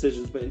of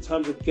decisions, but in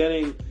terms of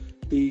getting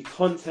the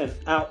content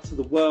out to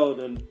the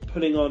world and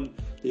putting on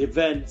the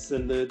events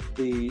and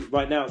the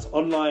right now it's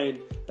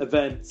online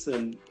events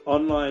and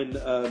online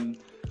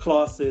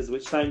classes,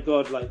 which thank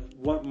God, like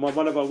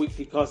one of our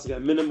weekly classes get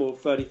a minimum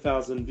of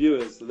 30,000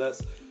 viewers. So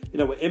that's,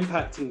 we're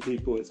impacting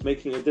people. It's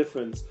making a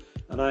difference.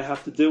 And I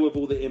have to deal with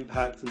all the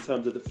impact in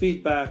terms of the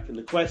feedback and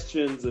the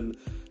questions, and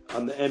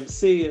I'm the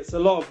MC. It's a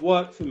lot of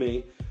work for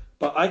me.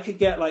 But I could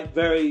get like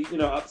very,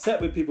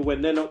 upset with people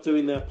when they're not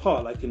doing their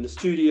part, like in the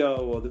studio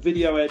or the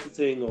video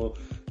editing or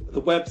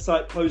the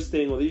website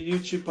posting or the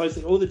YouTube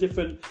posting, all the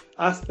different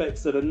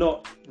aspects that are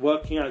not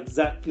working out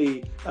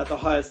exactly at the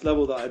highest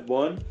level that I'd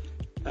want,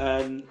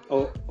 and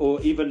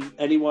or even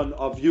anyone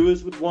our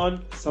viewers would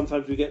want.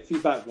 Sometimes we get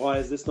feedback, why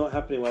is this not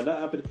happening, why not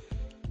happening?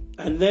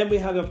 And then we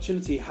have the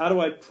opportunity, how do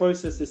I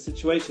process this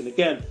situation?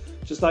 Again,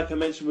 just like I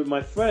mentioned with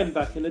my friend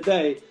back in the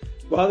day,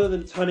 rather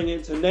than turning it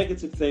into a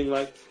negative thing,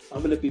 like I'm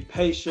going to be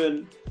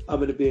patient, I'm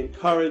going to be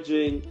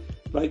encouraging,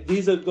 like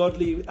these are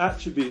godly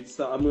attributes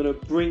that I'm going to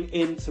bring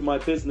into my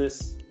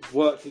business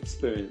work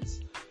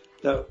experience.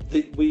 That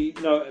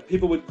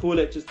people would call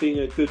it just being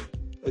a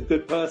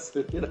good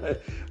person,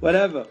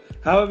 whatever,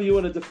 however you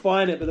want to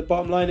define it. But the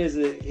bottom line is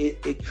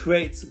it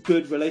creates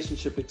good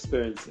relationship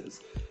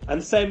experiences.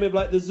 And same with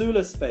like the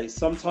Zula space.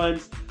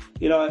 Sometimes,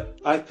 you know,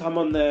 I come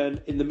on there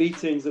and in the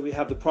meetings that we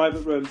have, the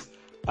private rooms,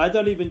 I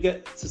don't even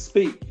get to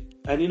speak.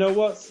 And you know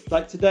what?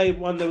 Like today,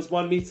 there was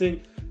one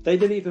meeting, they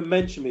didn't even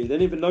mention me. They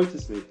didn't even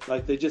notice me.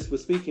 Like they just were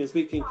speaking and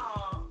speaking.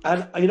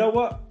 And you know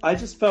what? I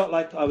just felt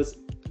like I was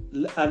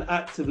an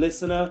active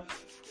listener,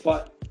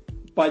 but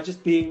by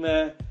just being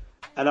there.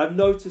 And I've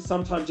noticed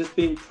sometimes just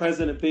being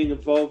present and being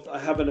involved, I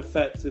have an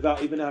effect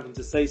without even having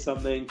to say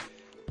something,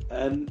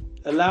 and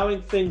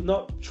allowing things,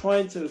 not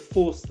trying to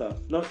force stuff,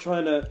 not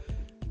trying to,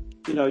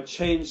 you know,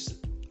 change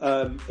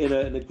in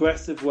an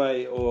aggressive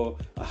way or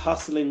a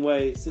hustling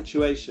way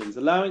situations,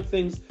 allowing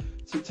things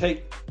to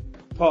take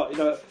part. You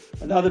know,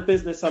 another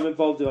business I'm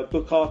involved in, I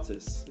book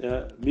artists,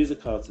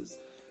 music artists.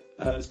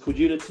 It's called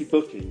Unity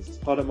Bookings. It's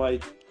part of my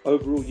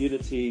overall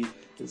Unity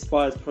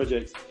Inspires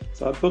projects.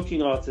 So I'm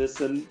booking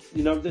artists, and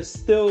you know, there's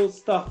still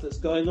stuff that's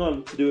going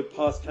on to do with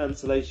past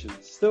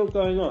cancellations, still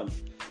going on.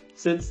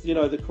 Since, you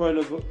know, the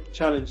Corona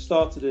Challenge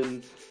started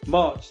in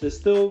March, there's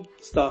still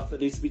stuff that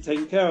needs to be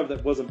taken care of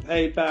that wasn't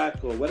paid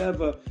back or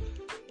whatever.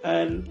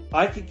 And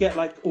I could get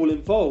like all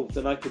involved,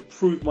 and I could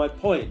prove my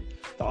point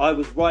that I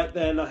was right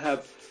there, and I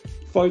have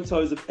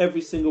photos of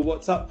every single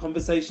WhatsApp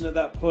conversation at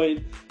that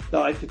point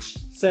that I could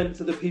send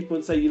to the people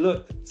and say, you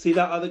look, see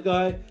that other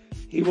guy?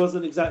 He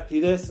wasn't exactly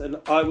this, and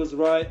I was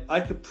right. I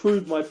could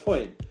prove my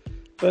point.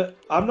 But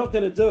I'm not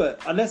going to do it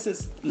unless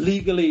it's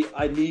legally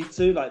I need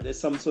to, like there's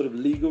some sort of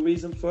legal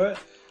reason for it.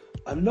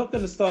 I'm not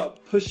going to start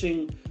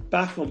pushing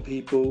back on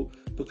people,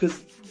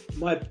 because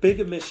my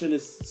bigger mission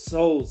is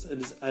souls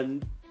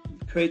and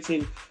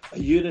creating a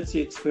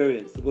unity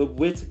experience.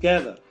 We're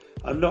together.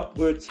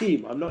 We're a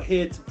team. I'm not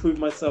here to prove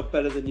myself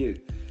better than you.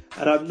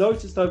 And I've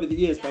noticed over the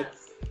years, by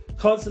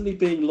constantly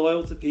being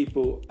loyal to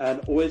people and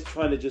always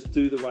trying to just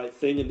do the right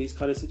thing in these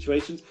kind of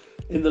situations,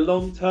 in the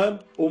long term,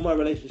 all my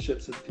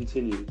relationships have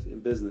continued in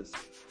business.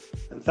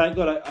 And thank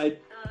God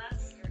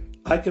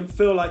I can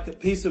feel like at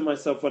peace with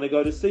myself when I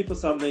go to sleep or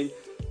something,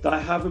 that I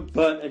haven't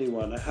burnt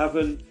anyone. I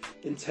haven't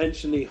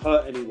intentionally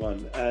hurt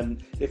anyone.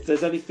 And if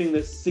there's anything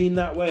that's seen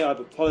that way, I've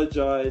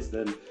apologized.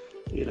 And,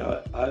 you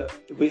know,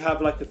 we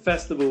have like a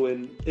festival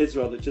in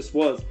Israel that just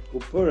was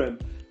called Purim,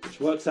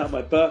 which works out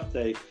my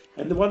birthday.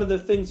 And one of the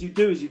things you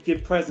do is you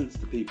give presents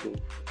to people.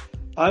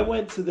 I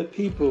went to the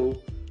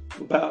people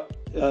about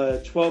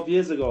 12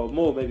 years ago or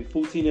more, maybe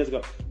 14 years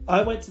ago.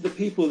 I went to the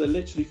people that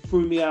literally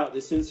threw me out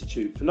this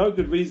institute for no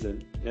good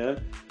reason. Yeah,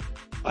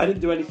 I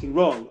didn't do anything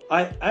wrong.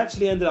 I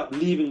actually ended up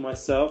leaving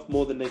myself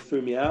more than they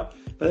threw me out.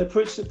 But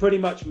they're pretty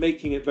much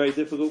making it very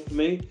difficult for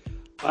me.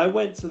 I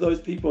went to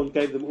those people and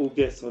gave them all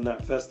gifts on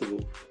that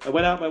festival. I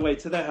went out my way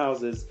to their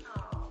houses,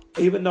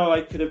 even though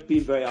I could have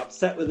been very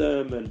upset with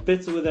them and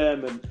bitter with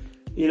them, and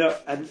you know,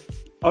 and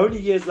only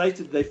years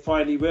later did they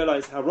finally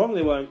realize how wrong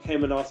they were and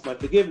came and asked my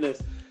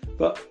forgiveness.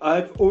 But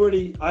I'd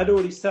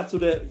already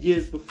settled it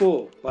years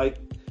before. Like,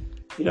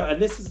 you know,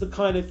 and this is the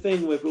kind of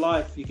thing with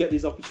life. You get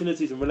these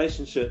opportunities and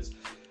relationships.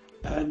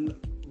 And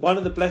one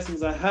of the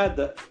blessings I had,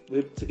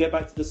 to get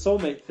back to the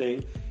soulmate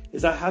thing,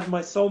 is I had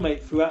my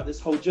soulmate throughout this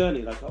whole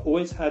journey. Like, I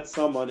always had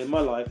someone in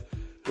my life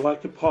who I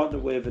could partner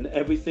with in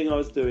everything I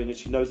was doing. And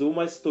she knows all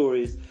my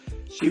stories.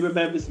 She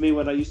remembers me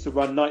when I used to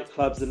run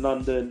nightclubs in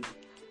London.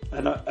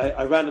 And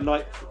I ran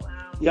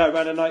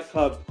a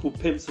nightclub called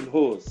Pimps and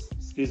Whores.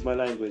 Excuse my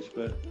language,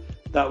 but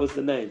that was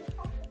the name.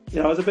 You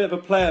know, I was a bit of a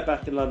player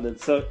back in London.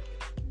 So,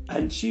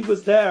 and she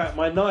was there at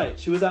my night.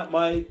 She was at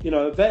my, you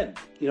know, event.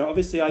 You know,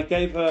 obviously I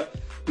gave her,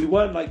 we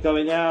weren't like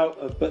going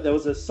out, but there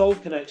was a soul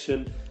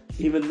connection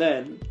even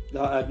then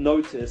that I'd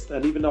noticed.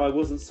 And even though I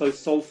wasn't so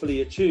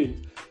soulfully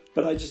attuned,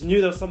 but I just knew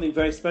there was something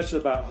very special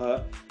about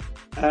her.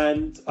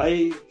 And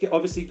I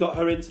obviously got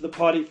her into the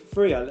party for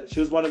free. She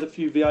was one of the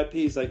few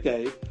VIPs I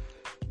gave.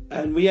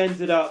 And we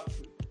ended up,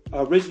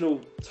 our original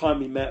time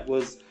we met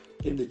was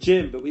in the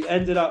gym, but we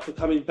ended up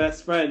becoming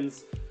best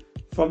friends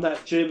from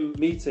that gym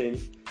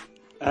meeting.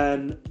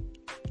 And,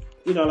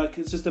 you know, like,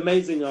 it's just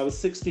amazing. I was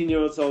 16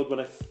 years old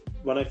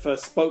when I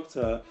first spoke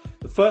to her.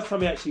 The first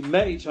time we actually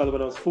met each other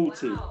when I was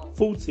 14. Wow.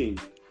 14.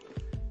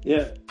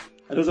 Yeah.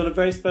 And it was on a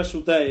very special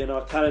day in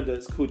our calendar.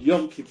 It's called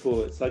Yom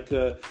Kippur. It's like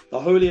the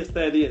holiest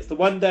day of the year. It's the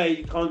one day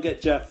you can't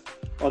get Jeff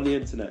on the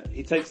internet.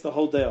 He takes the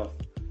whole day off.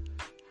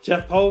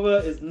 Jeff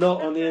Pulver is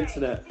not on the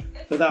internet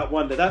for that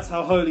one day. That's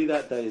how holy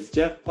that day is.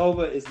 Jeff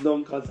Pulver is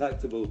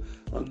non-contactable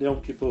on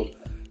Yom Kippur.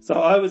 So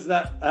I was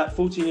at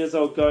 14 years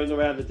old going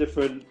around the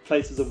different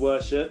places of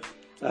worship.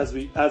 As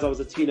I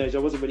was a teenager,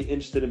 I wasn't really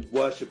interested in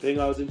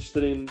worshipping. I was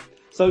interested in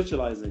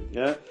socializing,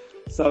 yeah?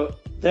 So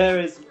there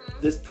is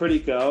this pretty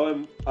girl,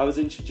 and I was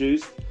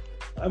introduced,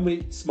 and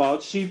we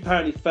smiled. She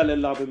apparently fell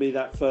in love with me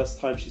that first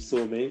time she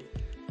saw me.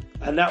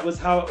 And that was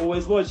how it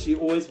always was. She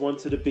always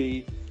wanted to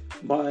be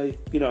my,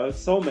 you know,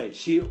 soulmate.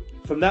 She,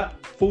 from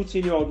that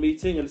 14-year-old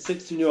meeting and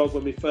 16-year-old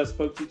when we first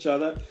spoke to each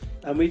other,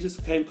 and we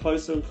just came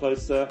closer and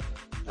closer,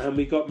 and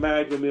we got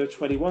married when we were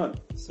 21.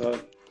 So,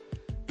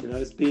 you know,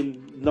 it's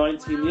been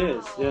 19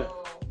 years. Yeah,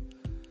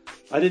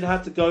 I didn't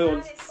have to go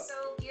on. That is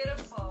so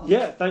beautiful.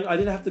 Yeah, I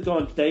didn't have to go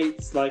on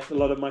dates like a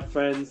lot of my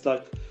friends.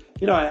 Like,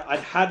 I'd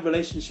had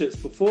relationships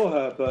before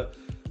her, but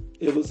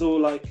it was all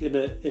like in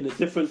a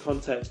different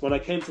context. When I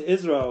came to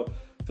Israel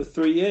for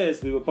 3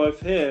 years, we were both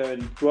here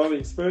and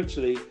growing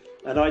spiritually,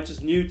 and I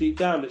just knew deep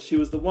down that she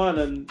was the one,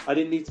 and I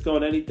didn't need to go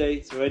on any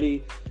dates or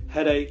any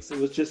headaches. It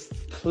was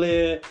just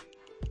clear,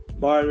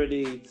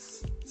 Myrony,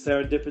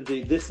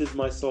 serendipity, this is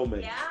my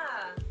soulmate. Yeah.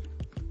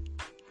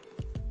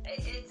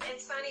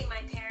 It's funny,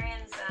 my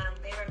parents,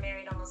 they were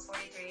married almost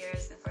 43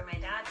 years before my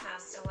dad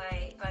passed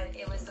away, but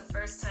it was the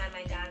first time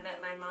my dad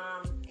met my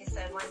mom. He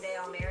said, one day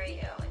I'll marry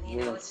you.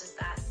 And it's just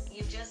that,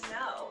 you just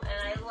know. And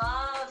I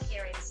love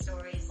hearing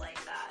stories like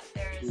that.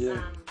 There's,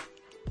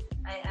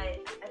 I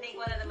think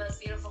one of the most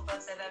beautiful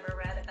books I've ever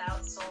read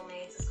about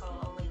soulmates is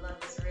called Only Love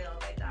is Real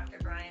by Dr.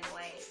 Brian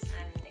Weiss.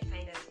 And it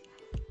kind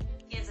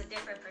of gives a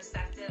different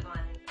perspective on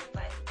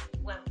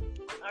what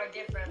are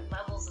different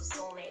levels of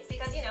soulmates.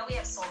 Because, we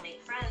have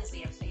soulmate friends, we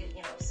have,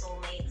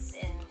 soulmates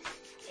in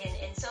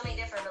so many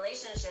different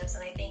relationships.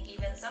 And I think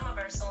even some of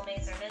our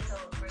soulmates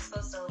we're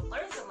supposed to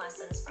learn some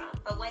lessons from.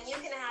 But when you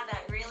can have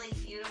that really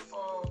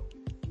beautiful,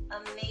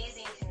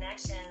 amazing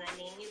connection, I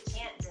mean, you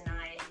can't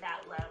deny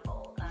that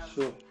level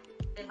of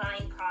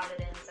divine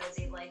providence, as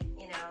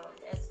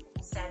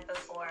as said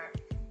before.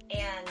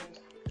 And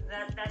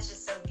that's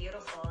just so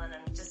beautiful, and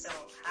I'm just so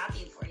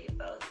happy for you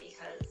both,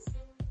 because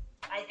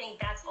I think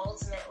that's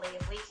ultimately,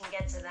 if we can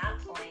get to that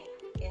point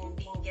in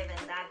being given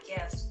that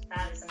gift,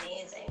 that is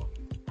amazing.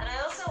 And I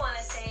also want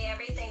to say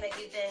everything that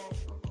you've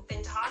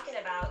been talking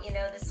about,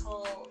 this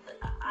whole,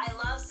 I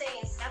love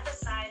saying, step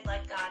aside,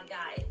 let God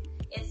guide.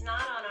 It's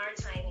not on our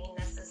timing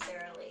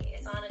necessarily.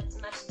 It's on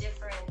a much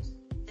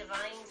different divine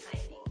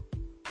timing,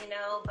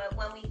 but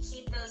when we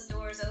keep those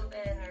doors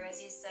open, or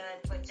as you said,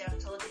 what Jeff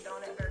told you,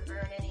 don't ever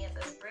burn any of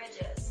those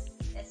bridges.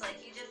 It's like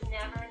you just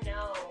never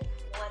know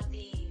what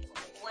the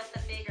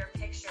bigger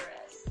picture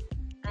is.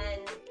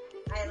 And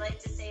I like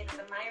to say that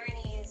the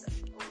Myronies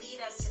lead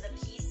us to the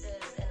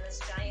pieces in this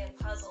giant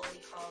puzzle we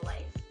call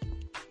life.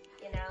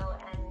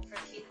 And for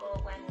people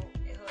who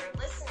are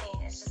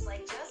listening, it's just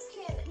like, just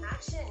get in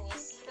action. You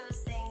see those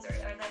things, or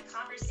that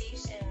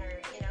conversation,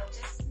 or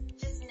just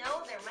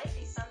know there might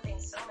be something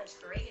so much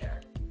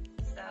greater.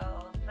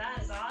 So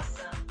that is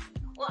awesome.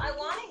 Well, I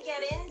want to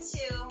get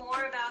into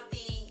more about the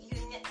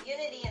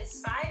Unity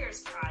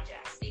Inspires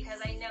projects, because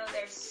I know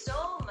there's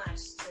so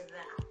much to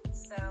that.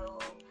 So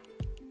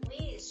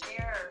please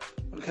share.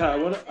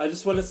 Okay, I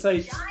just want to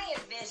say, giant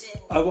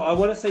vision. I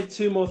want to say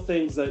 2 more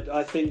things that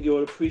I think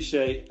you'll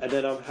appreciate, and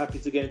then I'm happy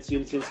to get into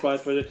Unity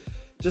Inspires project.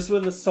 Just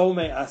with the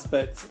soulmate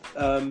aspect,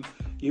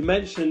 you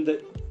mentioned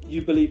that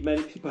you believe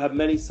many people have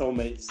many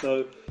soulmates.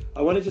 So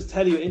I want to just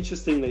tell you,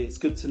 interestingly, it's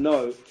good to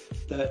know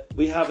that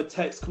we have a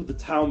text called the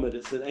Talmud.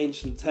 It's an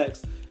ancient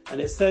text,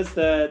 and it says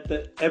there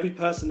that every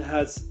person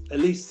has at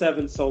least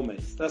 7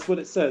 soulmates. That's what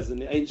it says in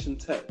the ancient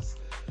text.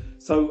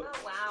 So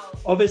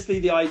obviously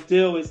the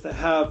ideal is to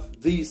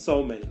have the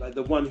soulmate, like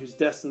the one who's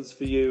destined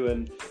for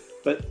you.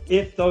 But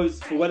if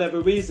those, for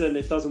whatever reason,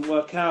 it doesn't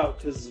work out,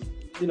 because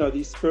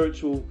these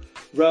spiritual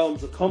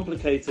realms are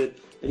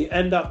complicated, and you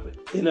end up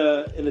in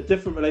a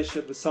different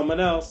relationship with someone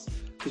else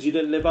because you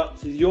didn't live up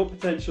to your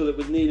potential that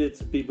was needed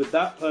to be with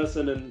that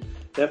person, and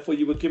therefore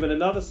you were given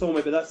another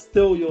soulmate, but that's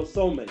still your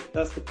soulmate.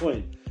 That's the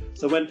point.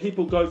 So when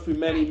people go through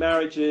many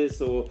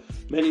marriages or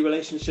many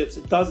relationships,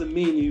 it doesn't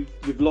mean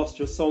you've lost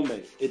your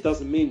soulmate. It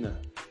doesn't mean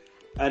that.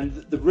 And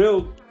the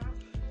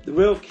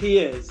real key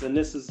is, and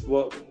this is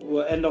what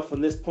we'll end off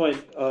on this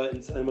point,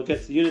 and we'll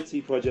get to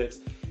Unity projects,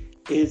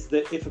 is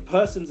that if a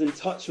person's in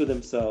touch with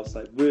themselves,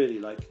 you really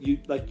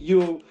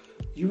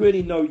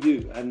know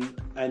you,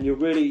 and you're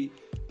really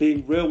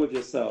being real with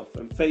yourself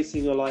and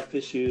facing your life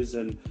issues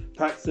and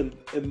practicing,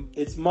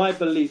 it's my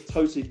belief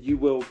totally you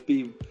will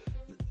be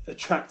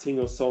attracting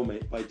your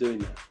soulmate by doing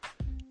that.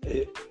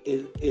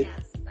 Yes,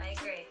 I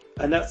agree.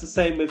 And that's the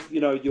same with,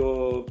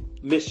 your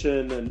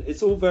mission, and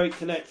it's all very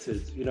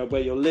connected,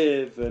 where you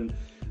live and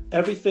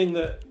everything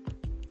that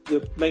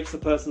makes a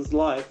person's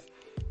life.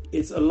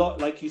 It's a lot,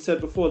 like you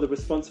said before, the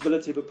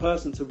responsibility of a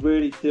person to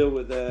really deal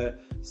with their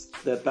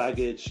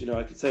baggage.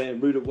 I could say it in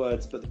ruder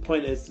words, but the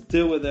point is to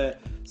deal with their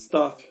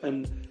stuff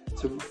and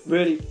to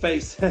really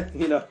face,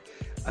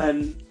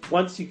 and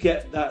once you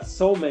get that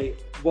soulmate,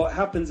 what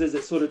happens is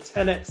it sort of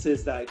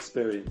 10x's that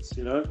experience,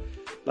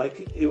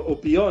 or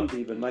beyond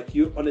even, like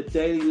you on a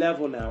daily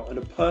level now, on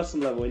a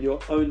personal level, in your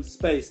own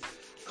space,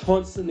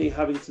 constantly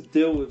having to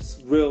deal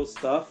with real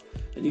stuff,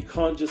 and you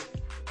can't just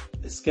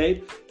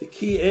escape. The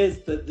key is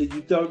that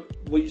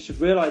you should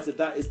realize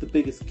that is the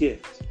biggest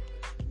gift.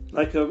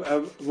 Like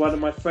one of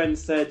my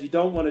friends said, you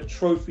don't want a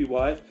trophy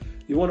wife,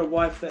 you want a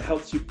wife that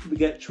helps you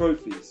get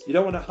trophies. You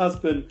don't want a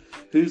husband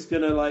who's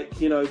gonna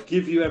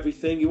give you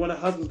everything. You want a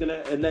husband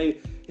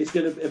is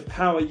gonna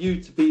empower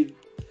you to be,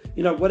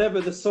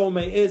 whatever the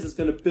soulmate is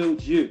gonna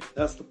build you.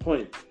 That's the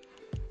point.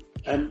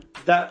 And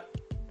that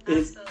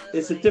is,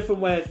 it's a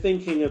different way of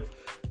thinking of,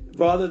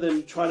 rather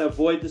than trying to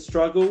avoid the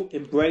struggle,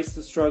 embrace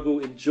the struggle,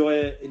 enjoy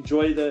it,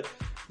 enjoy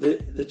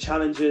the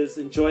challenges,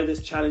 enjoy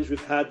this challenge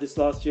we've had this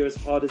last year, as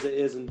hard as it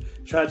is and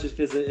tragic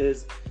as it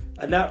is,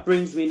 And that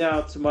brings me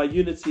now to my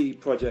Unity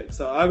project.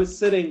 So I was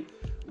sitting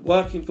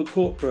working for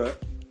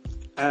corporate,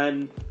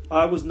 and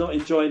I was not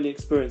enjoying the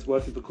experience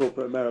working for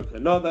corporate America.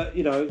 Not that,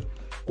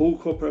 all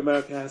corporate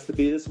America has to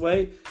be this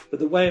way, but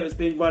the way it was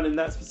being run in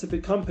that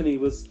specific company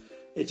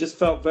it just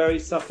felt very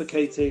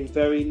suffocating,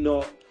 very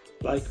not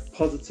like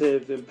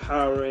positive,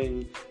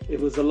 empowering. It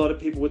was a lot of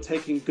people were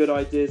taking good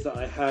ideas that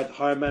I had,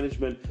 higher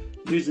management,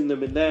 using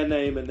them in their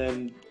name, and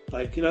then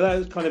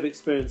those kind of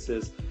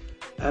experiences.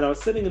 And I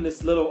was sitting in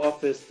this little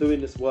office doing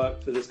this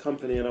work for this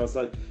company, and I was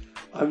like,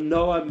 I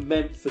know I'm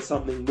meant for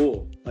something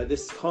more. Like,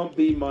 this can't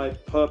be my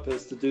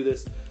purpose to do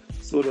this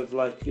sort of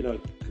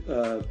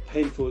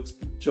painful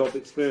job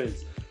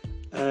experience.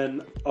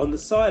 And on the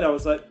side, I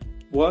was like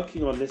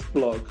working on this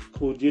blog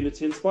called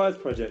Unity Inspires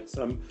Projects.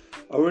 I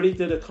already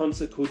did a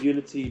concert called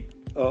Unity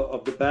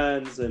of the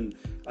bands, and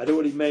I'd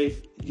already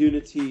made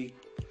Unity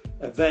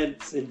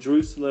events in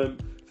Jerusalem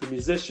for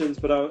musicians,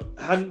 but I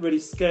hadn't really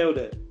scaled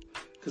it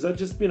because I'd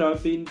just,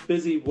 I've been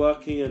busy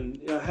working,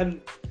 and I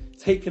hadn't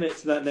taken it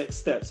to that next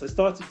step. So I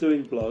started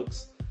doing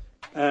blogs,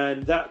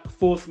 and that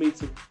forced me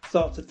to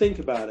start to think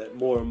about it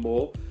more and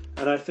more.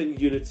 And I think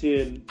Unity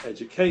in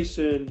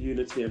education,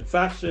 Unity in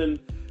fashion,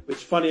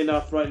 which, funny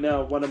enough, right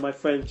now, one of my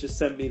friends just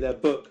sent me their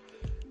book,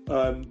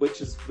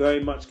 which is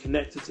very much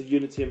connected to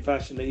Unity in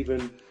fashion. They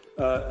even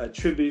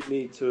attribute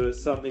me to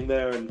something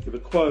there and give a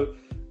quote.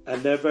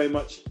 And they're very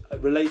much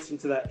relating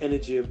to that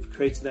energy of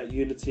creating that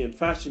unity in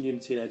fashion,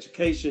 unity in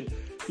education,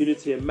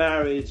 unity in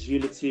marriage,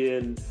 unity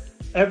in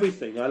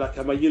everything. I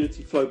have my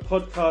Unity Flow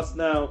podcast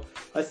now.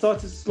 I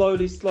started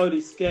slowly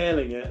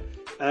scaling it,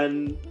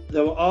 and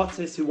there were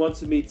artists who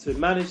wanted me to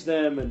manage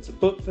them and to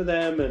book for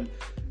them,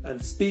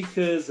 and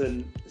speakers,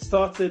 and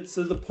started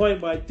to the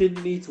point where I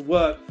didn't need to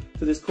work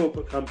for this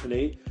corporate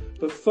company.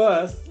 But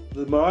first,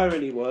 the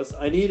Myrony was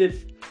I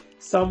needed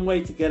some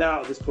way to get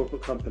out of this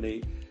corporate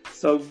company.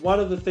 So one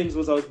of the things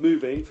was I was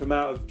moving from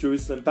out of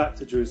Jerusalem back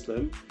to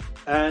Jerusalem,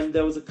 and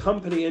there was a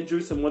company in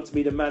Jerusalem wanted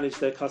me to manage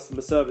their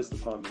customer service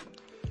department.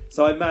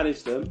 So I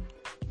managed them,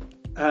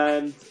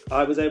 and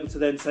I was able to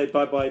then say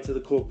bye-bye to the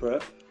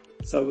corporate.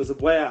 So it was a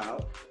way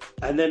out.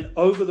 And then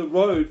over the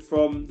road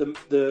from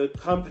the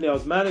company I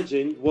was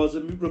managing was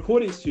a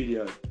recording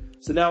studio.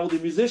 So now all the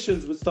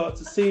musicians would start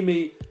to see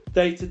me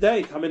day to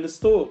day, come in the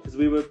store, because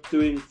we were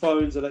doing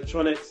phones,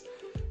 electronics.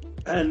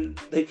 And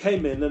they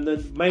came in, and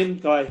the main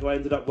guy who I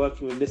ended up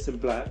working with,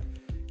 Nissan Black,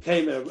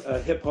 came, a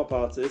hip-hop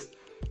artist,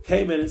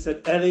 came in and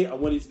said, Ellie, I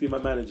want you to be my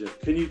manager.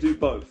 Can you do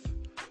both?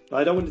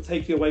 I don't want to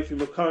take you away from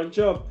your current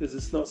job because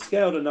it's not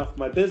scaled enough for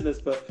my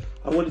business, but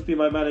I want you to be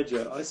my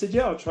manager. I said,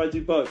 yeah, I'll try to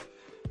do both.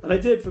 And I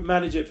did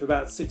manage it for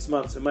about 6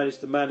 months. I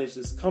managed to manage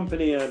this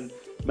company and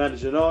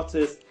manage an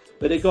artist,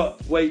 but it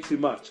got way too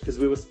much because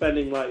we were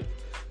spending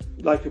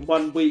like in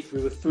 1 week,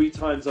 we were 3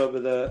 times over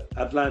the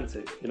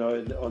Atlantic,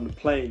 on the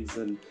planes,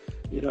 and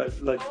Oh,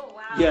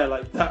 wow. yeah,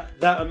 like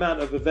that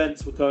amount of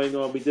events were going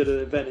on. We did an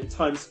event in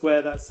Times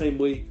Square that same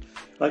week.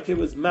 Like, it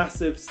was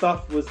massive.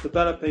 Stuff was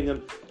developing,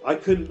 and I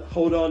couldn't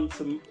hold on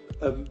to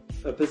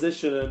a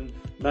position and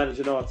manage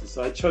an artist.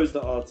 So I chose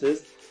the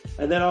artist.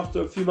 And then after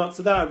a few months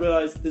of that, I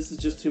realized this is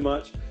just too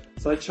much.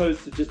 So I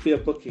chose to just be a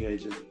booking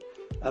agent.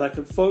 And I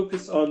can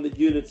focus on the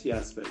unity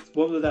aspect.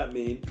 What would that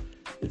mean?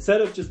 Instead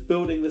of just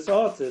building this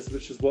artist,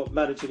 which is what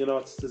managing an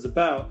artist is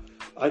about,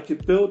 I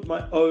could build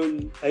my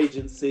own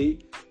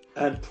agency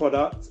and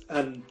product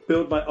and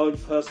build my own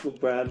personal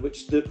brand,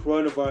 which the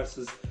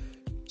coronavirus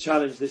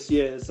challenge this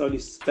year has only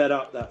sped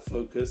up that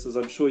focus, as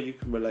I'm sure you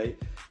can relate,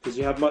 because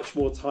you have much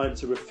more time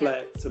to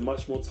reflect and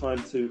much more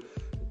time to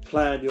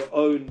plan your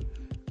own,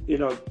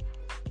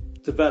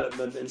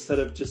 development, instead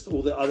of just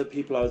all the other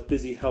people I was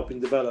busy helping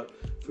develop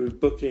through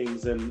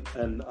bookings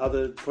and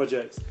other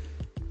projects.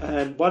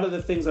 And one of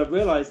the things I've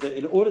realized that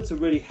in order to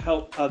really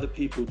help other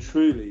people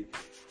truly,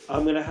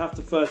 I'm going to have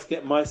to first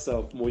get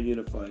myself more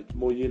unified,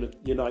 more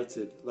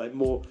united, like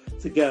more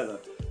together.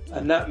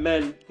 And that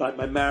meant like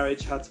my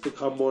marriage had to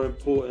become more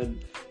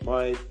important.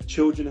 My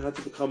children had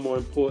to become more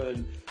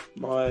important.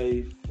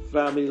 My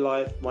family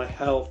life, my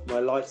health, my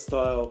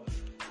lifestyle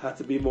had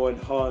to be more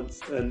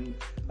enhanced. And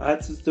I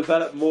had to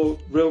develop more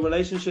real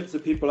relationships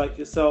with people like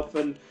yourself,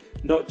 and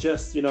not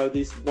just,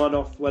 these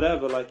one-off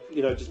whatever,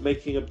 just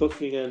making a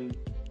booking and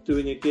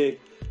doing a gig.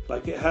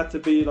 Like, it had to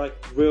be like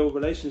real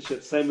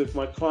relationships. Same with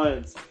my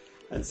clients,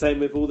 and same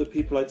with all the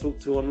people I talk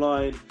to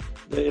online.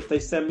 That if they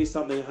send me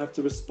something, I have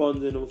to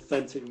respond in an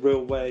authentic,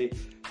 real way,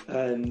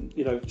 and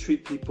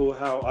treat people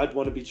how I'd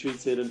want to be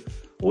treated, and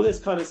all this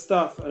kind of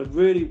stuff. And I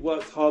really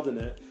worked hard on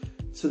it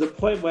to the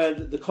point where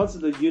the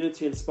concept of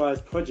Unity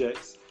Inspires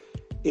Projects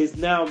is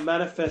now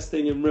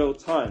manifesting in real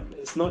time.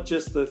 It's not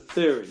just the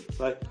theory.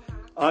 Like,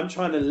 I'm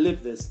trying to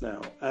live this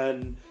now,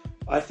 and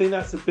I think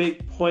that's a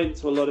big point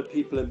to a lot of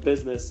people in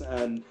business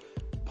and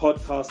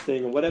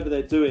podcasting or whatever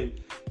they're doing.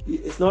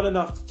 It's not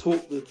enough to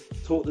talk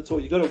the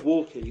talk. You got to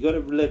walk it. You got to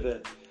live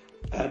it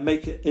and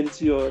make it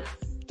into your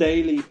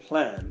daily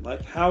plan.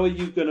 Like, how are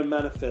you going to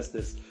manifest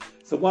this?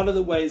 So one of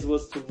the ways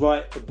was to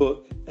write a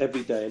book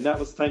every day, and that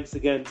was thanks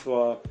again to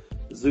our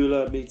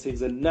Zula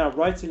meetings, and now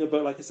writing a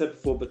book, like I said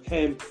before,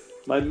 became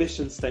my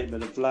mission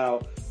statement of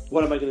wow,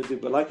 what am I going to do?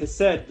 But like I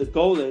said, the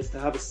goal is to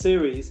have a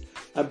series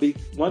and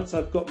once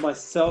I've got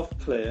myself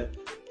clear,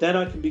 then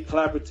I can be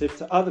collaborative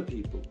to other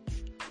people.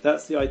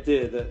 That's the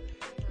idea, that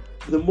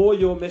the more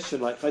your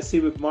mission, like I see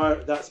with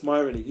that's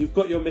Myrony, you've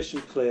got your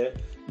mission clear.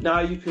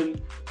 Now you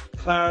can,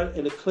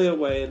 in a clear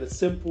way, in a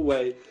simple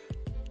way,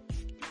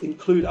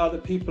 include other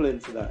people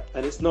into that,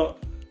 and it's not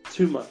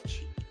too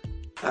much.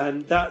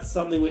 And that's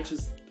something which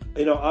is,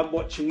 I'm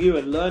watching you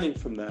and learning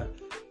from that.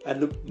 And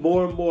the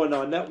more and more in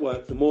our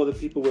network, the more the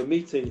people we're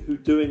meeting who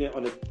doing it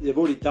they've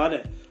already done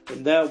it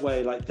in their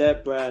way, like their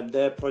brand,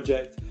 their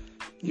project.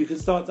 You can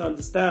start to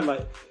understand,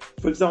 like,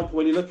 for example,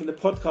 when you look in the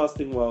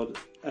podcasting world,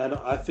 and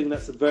I think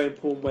that's a very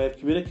important way of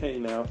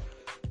communicating now.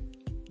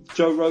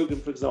 Joe Rogan,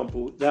 for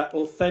example, that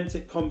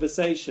authentic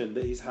conversation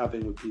that he's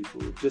having with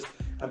people,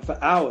 and for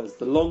hours,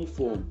 the long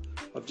form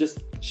of just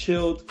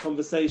chilled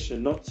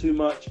conversation, not too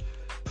much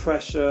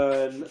pressure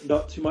and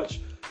not too much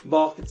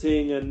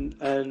marketing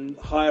and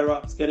higher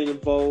ups getting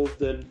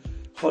involved and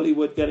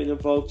Hollywood getting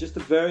involved, just a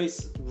very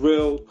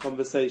real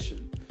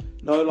conversation.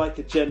 No like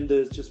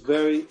agendas, just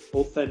very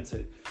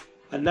authentic.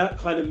 And that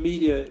kind of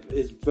media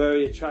is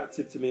very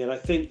attractive to me. And I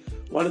think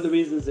one of the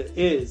reasons it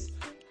is,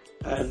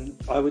 and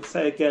I would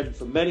say again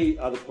for many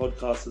other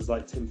podcasters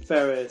like Tim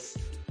Ferriss,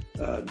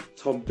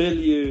 Tom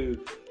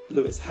Bilyeu,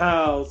 Lewis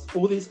Howes,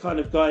 all these kind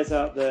of guys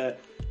out there,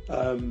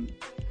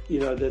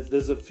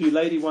 there's a few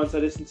lady ones I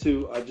listen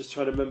to, I'm just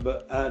trying to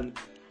remember, and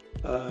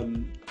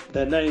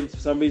their names,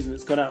 for some reason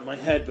it's gone out of my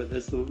head, but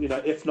there's the,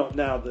 If Not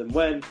Now Then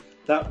When,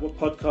 that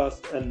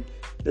podcast, and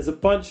there's a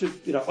bunch of,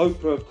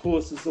 Oprah, of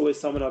course, is always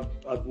someone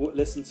I've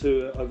listened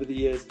to over the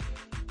years.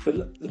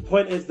 But the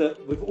point is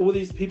that with all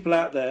these people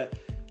out there,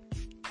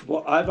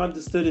 what I've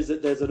understood is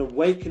that there's an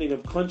awakening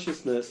of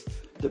consciousness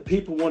that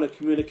people want to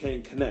communicate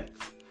and connect.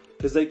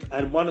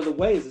 And one of the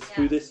ways is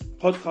through this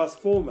podcast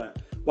format.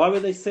 Why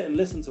would they sit and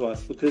listen to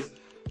us? Because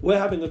we're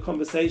having a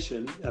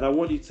conversation, and I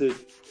want you to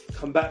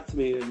come back to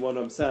me in what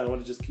I'm saying. I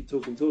want to just keep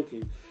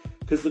talking.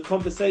 Because the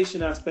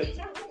conversation aspect,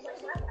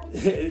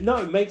 no,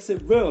 it makes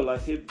it real.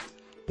 Like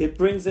it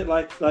brings it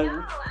like.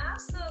 No,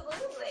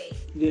 absolutely.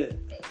 Yeah.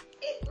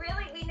 It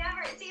really, we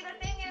never, see,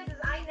 the thing is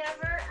I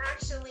never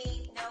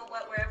actually know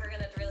what we're ever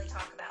going to really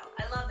talk about.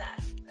 I love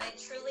that. I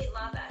truly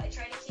love that. I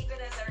try to keep it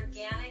as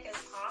organic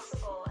as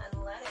possible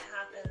and let it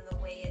happen the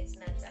way it's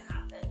meant to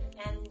happen.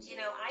 And,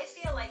 I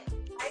feel like,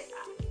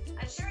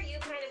 I'm sure you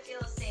kind of feel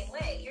the same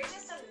way. You're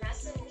just a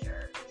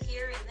messenger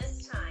here in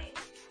this time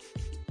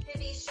to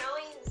be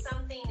showing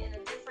something in a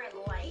different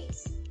light.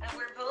 And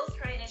we're both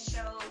trying to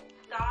show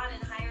God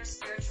and higher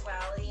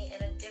spirituality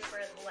in a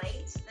different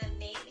light than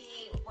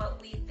maybe what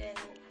we've been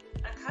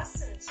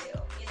accustomed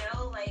to.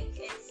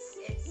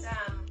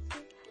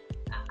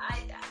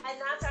 And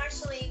that's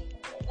actually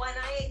when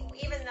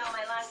even though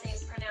my last name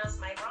is pronounced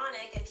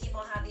Myronuk and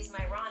people have these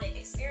Myronic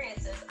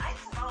experiences, I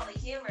give all the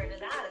humor to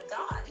that of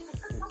God.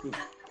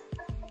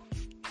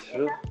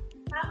 Sure.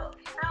 How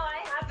I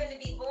happen to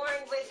be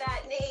born with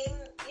that name,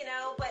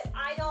 but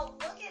I don't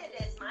look at it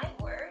as my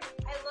word.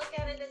 I look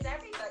at it as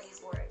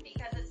everybody's word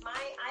because it's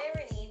my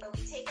irony, but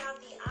we take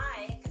out the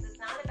I because it's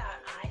not about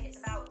I, it's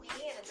about we,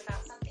 and it's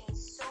about something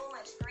so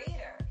much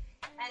greater.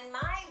 And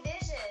my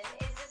vision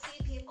is to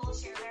see people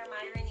share their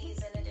Myronies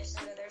in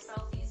addition to their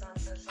selfies on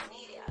social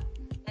media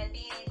and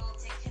being able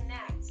to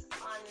connect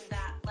on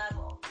that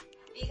level.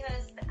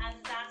 And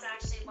that's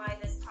actually why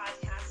this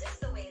podcast is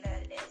the way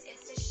that it is.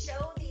 It's to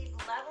show these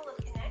level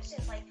of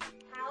connections, like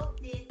how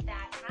did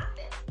that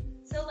happen?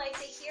 So like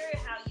to hear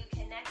how you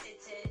connected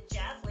to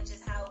Jeff, which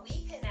is how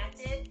we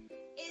connected,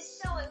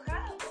 is so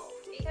incredible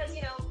because,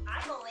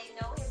 I only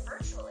know him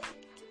virtually,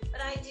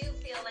 but I do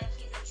feel like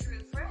he's a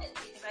true friend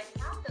because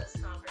I've had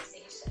those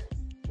conversations.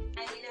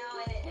 And,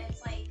 and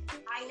it's like,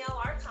 I know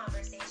our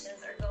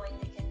conversations are going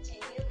to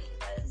continue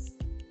because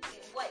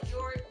what you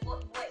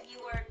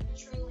are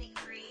truly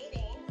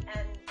creating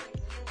and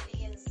with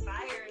Unity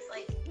inspires,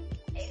 like,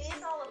 it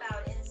is all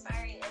about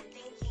inspiring and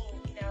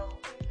thinking,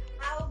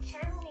 how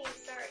can we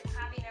start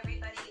having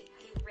everybody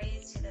be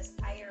raised to this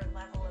higher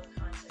level of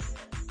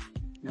consciousness?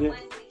 And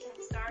when we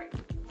can start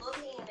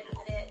looking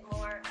at it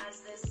more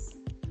as this,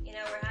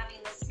 we're having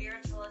this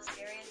spiritual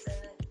experience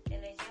in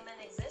a human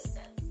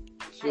existence.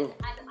 Sure.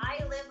 And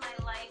I live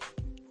my life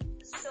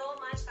so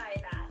much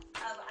by that.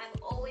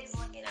 I'm always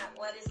looking at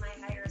what is my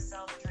higher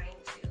self trying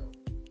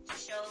to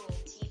show me,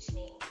 teach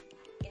me.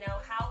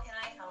 How can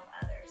I help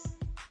others?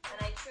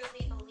 And I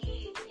truly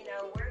believe,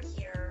 we're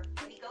here.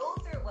 We go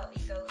through what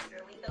we go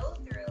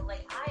through.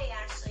 Like I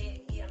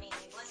actually, you've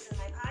listened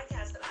to my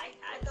podcast, but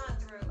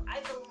I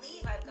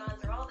believe I've gone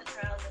through all the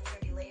trials and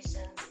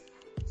tribulations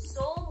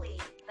solely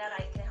that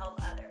I can help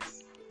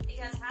others.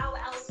 Because how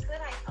else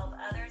could I help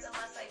others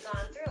unless I've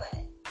gone through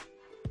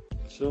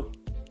it? Sure.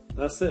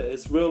 That's it.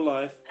 It's real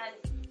life.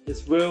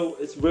 It's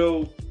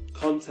real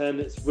content.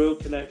 It's real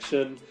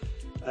connection.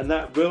 And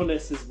that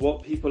realness is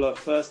what people are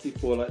thirsty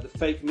for, like the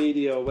fake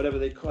media or whatever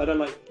they call. I don't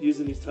like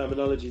using these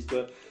terminologies,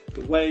 but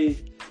the way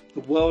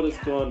the world has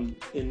gone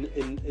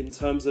in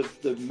terms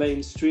of the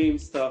mainstream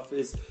stuff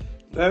is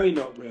very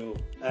not real,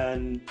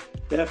 and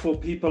therefore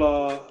people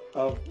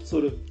are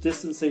sort of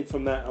distancing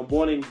from that and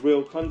wanting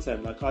real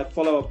content. Like, I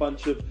follow a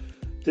bunch of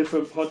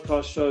different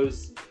podcast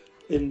shows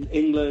in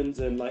England,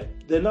 and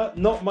like, they're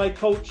not my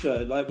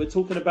culture. Like, we're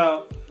talking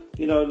about,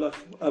 you know,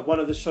 like one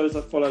of the shows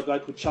I follow, a guy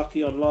called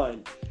Chucky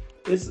Online.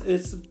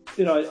 It's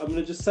you know, I'm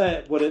gonna just say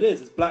it what it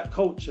is. It's black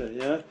culture,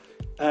 yeah,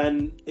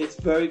 and it's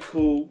very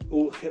cool.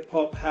 All hip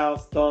hop,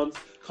 house, dance,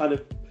 kind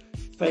of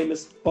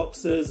famous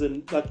boxers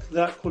and like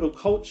that kind of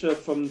culture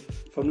from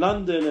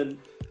London. And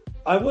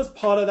I was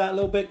part of that a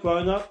little bit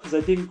growing up, because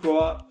I didn't grow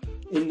up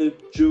in the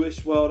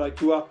Jewish world. I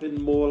grew up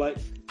in more like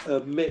a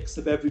mix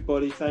of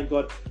everybody. Thank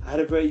God I had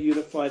a very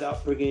unified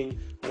upbringing,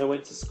 and I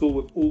went to school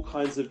with all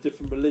kinds of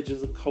different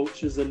religions and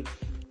cultures, and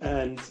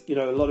you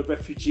know, a lot of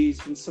refugees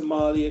from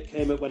Somalia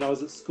came up when I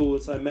was at school,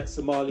 so I met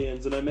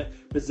Somalians and I met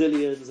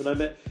Brazilians, and I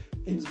met,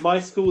 in my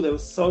school there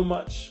was so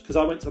much, because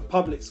I went to a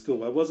public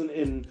school. I wasn't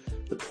in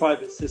the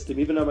private system,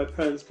 even though my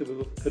parents could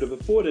have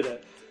afforded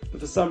it.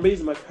 But for some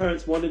reason, my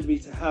parents wanted me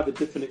to have a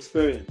different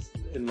experience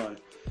in life.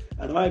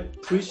 And I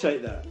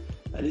appreciate that.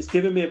 And it's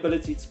given me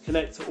ability to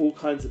connect to all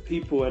kinds of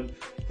people. And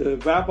the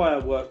rabbi I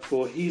work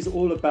for, he's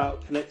all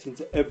about connecting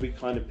to every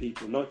kind of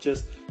people, not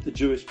just the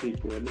Jewish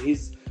people. And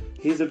he's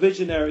a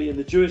visionary in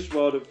the Jewish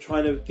world of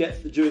trying to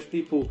get the Jewish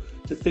people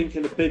to think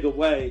in a bigger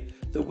way,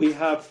 that we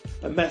have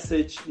a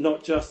message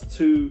not just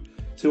to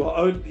our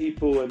own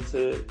people, and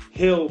to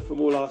heal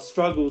from all our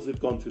struggles. We've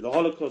gone through the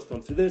Holocaust,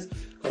 gone through this,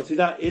 gone through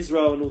that,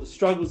 Israel and all the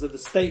struggles that the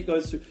state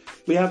goes through.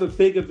 We have a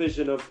bigger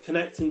vision of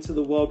connecting to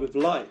the world with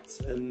light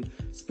and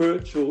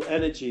spiritual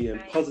energy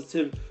and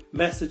positive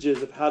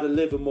messages of how to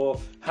live a more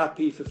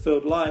happy,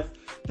 fulfilled life.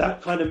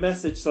 That kind of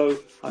message. So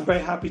I'm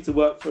very happy to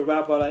work for a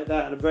rabbi like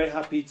that, and I'm very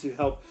happy to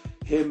help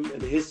him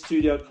and his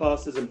studio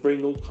classes and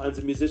bring all kinds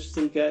of musicians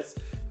and guests.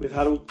 We've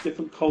had all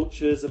different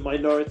cultures and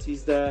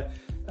minorities there.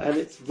 And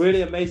it's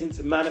really amazing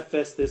to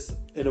manifest this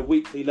in a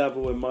weekly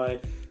level in my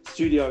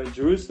studio in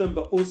Jerusalem,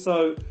 but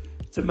also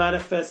to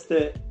manifest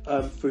it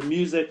through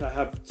music. I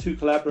have 2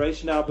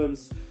 collaboration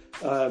albums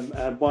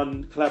and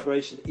 1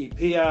 collaboration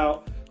EP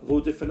out of all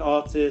different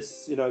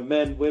artists, you know,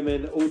 men,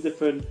 women, all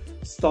different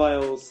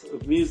styles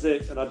of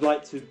music. And I'd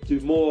like to do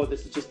more.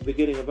 This is just the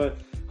beginning. I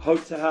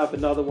hope to have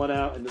another one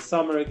out in the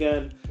summer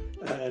again.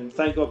 And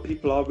thank God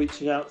people are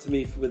reaching out to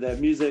me with their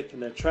music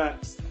and their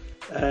tracks.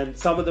 And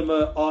some of them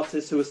are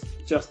artists who are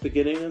just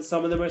beginning, and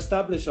some of them are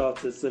established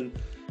artists. And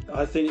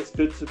I think it's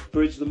good to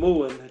bridge them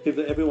all and give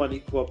everyone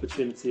equal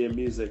opportunity in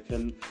music.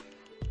 And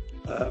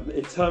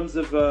in terms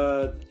of,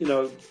 you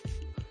know,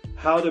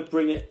 how to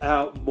bring it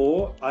out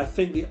more, I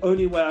think the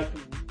only way I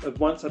can,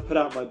 once I put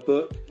out my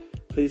book,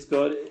 please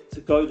God,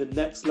 to go the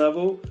next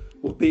level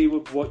will be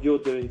with what you're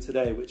doing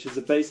today, which is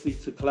basically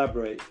to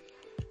collaborate.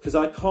 Because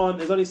I can't,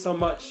 there's only so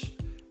much,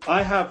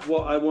 I have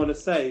what I want to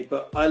say,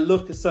 but I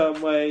look a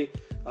certain way.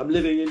 I'm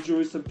living in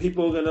Jerusalem.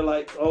 People are going to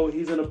like, oh,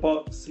 he's in a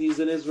box. He's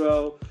in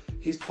Israel.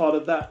 He's part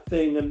of that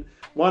thing. And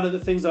one of the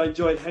things I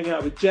enjoyed hanging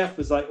out with Jeff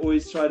was I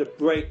always try to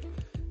break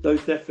those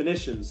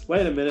definitions.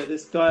 Wait a minute,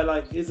 this guy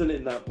like isn't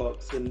in that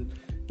box. And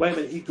wait a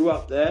minute, he grew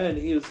up there and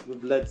he was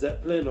with Led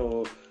Zeppelin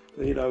or,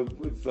 you know,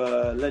 with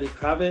Lenny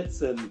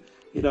Kravitz and,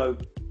 you know,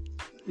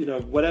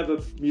 whatever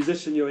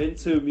musician you're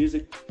into,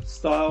 music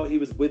style, he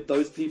was with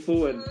those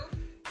people. And,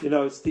 you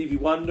know, Stevie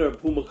Wonder and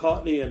Paul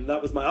McCartney, and that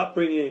was my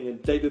upbringing,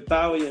 and David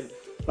Bowie, and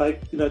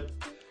like, you know,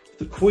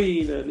 the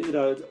Queen, and, you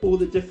know, all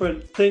the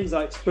different things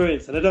I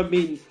experienced. And I don't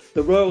mean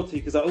the royalty,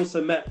 because I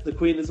also met the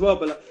Queen as well,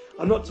 but like,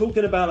 I'm not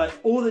talking about like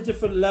all the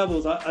different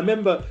levels. I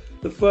remember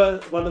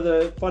one of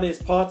the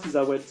funniest parties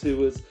I went to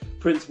was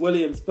Prince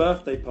William's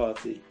birthday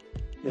party,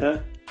 yeah,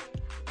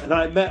 and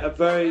I met a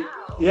very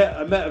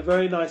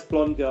nice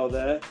blonde girl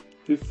there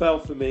who fell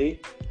for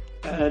me,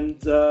 and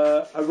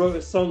I wrote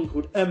a song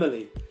called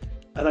Emily.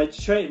 And I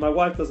changed, my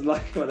wife doesn't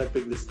like it when I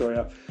bring this story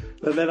up,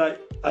 but then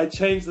I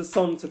changed the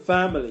song to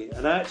Family,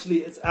 and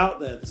it's out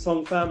there, the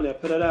song Family. I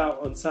put it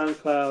out on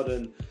SoundCloud,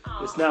 and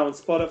it's now on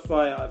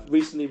Spotify. I've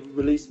recently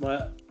released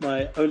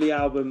my only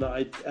album that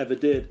I ever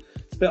did.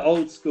 It's a bit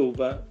old school,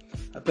 but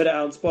I put it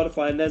out on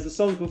Spotify, and there's a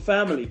song called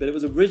Family, but it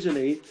was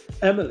originally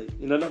Emily.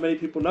 You know, not many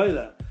people know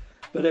that,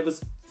 but it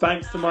was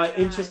thanks to my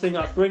interesting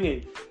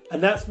upbringing.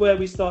 And that's where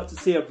we start to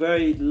see a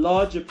very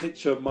larger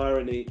picture of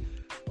Myrony,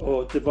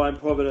 or divine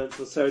providence,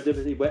 or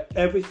serendipity, where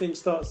everything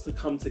starts to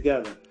come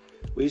together.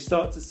 We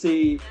start to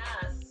see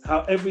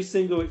how every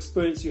single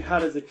experience you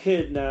had as a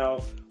kid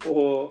now,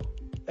 or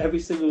every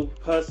single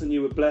person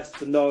you were blessed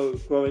to know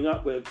growing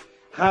up with,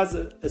 has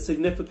a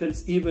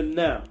significance even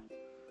now.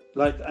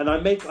 Like, and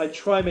I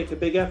try make a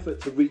big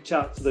effort to reach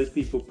out to those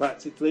people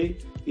practically,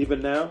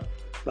 even now.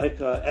 Like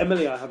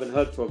Emily, I haven't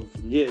heard from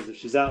years. If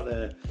she's out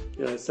there,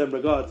 you know, send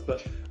regards.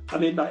 But I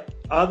mean, like,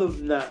 other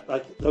than that,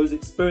 like those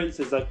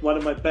experiences, like one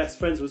of my best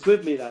friends was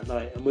with me that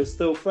night, and we're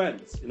still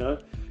friends. You know,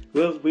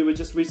 we were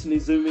just recently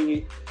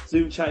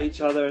Zoom chat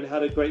each other and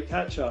had a great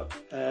catch up.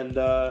 And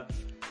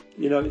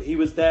you know, he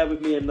was there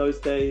with me in those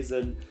days,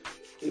 and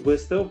we're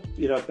still,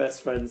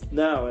 best friends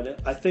now. And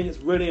I think it's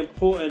really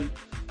important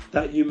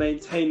that you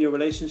maintain your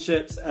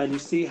relationships and you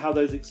see how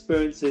those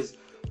experiences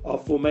are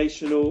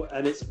formational,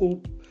 and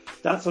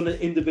that's on an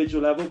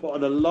individual level, but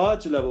on a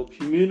larger level,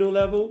 communal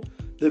level,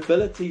 the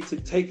ability to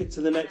take it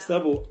to the next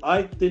level.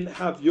 I didn't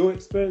have your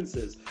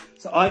experiences,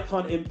 so I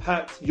can't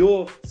impact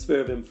your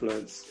sphere of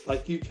influence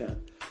like you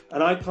can,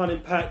 and I can't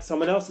impact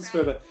someone else's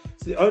sphere of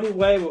influence. So the only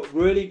way we're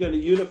really going to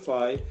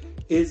unify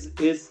is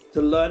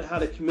to learn how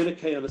to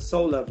communicate on a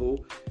soul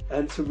level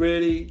and to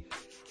really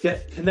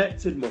get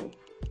connected more.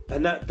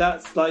 And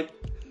that's like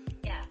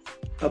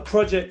a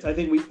project I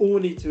think we all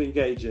need to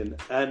engage in,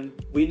 and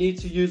we need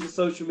to use the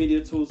social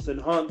media tools to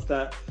enhance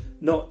that,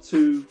 not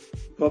to,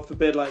 God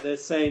forbid, like they're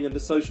saying in the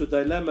Social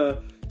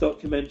Dilemma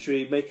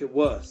documentary, make it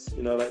worse.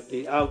 Like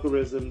the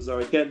algorithms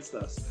are against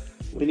us.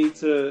 We need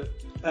to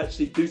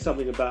actually do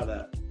something about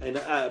that in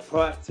a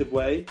proactive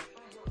way.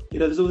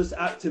 There's all this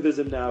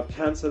activism now,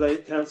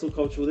 cancel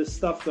culture, all this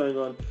stuff going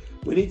on.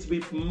 We need to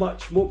be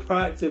much more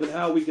proactive in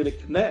how we're going to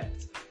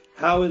connect.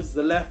 How is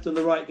the left and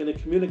the right going to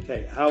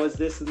communicate? How is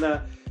this and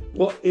that?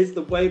 What is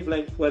the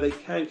wavelength where they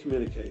can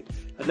communicate?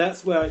 And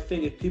that's where I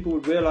think if people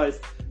would realize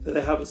that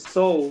they have a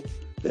soul,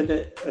 then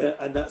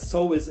and that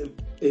soul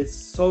is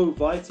so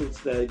vital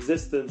to their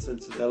existence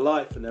and to their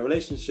life and their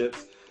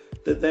relationships,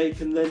 that they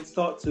can then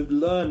start to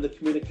learn the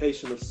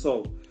communication of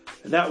soul.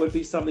 And that would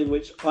be something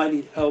which I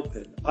need help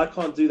in. I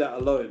can't do that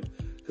alone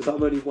because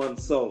I'm only one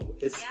soul.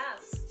 It's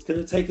going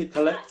to take a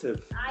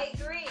collective. I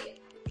agree.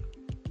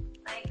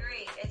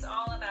 It's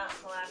all about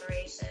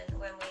collaboration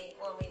when we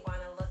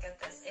want to look at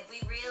this. If we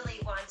really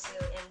want to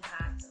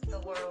impact the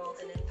world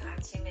and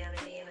impact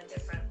humanity in a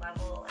different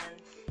level,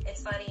 and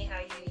it's funny how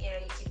you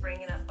keep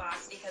bringing up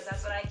box, because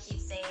that's what I keep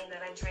saying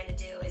that I'm trying to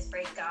do, is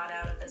break God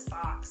out of this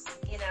box,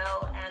 and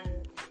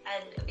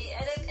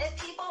if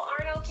people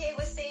aren't okay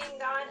with saying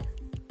God,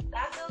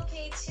 that's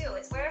okay too.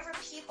 It's wherever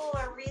people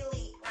are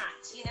really at.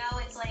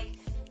 It's like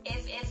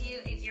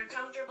if you're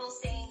comfortable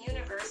saying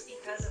universe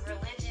because of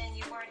religion,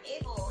 you weren't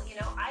able.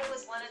 I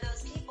was one of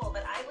those people,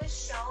 but I was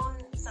shown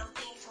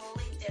something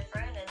totally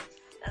different, and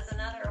that's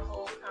another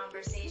whole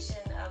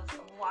conversation of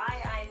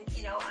why I'm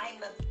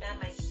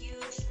a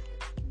huge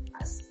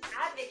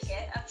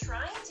advocate of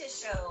trying to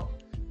show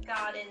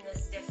God in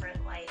this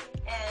different light,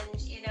 and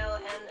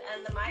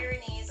the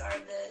Myronies are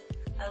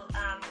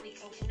we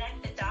can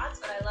connect the dots,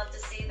 but I love to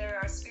say there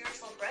are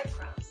spiritual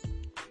breadcrumbs,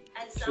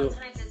 and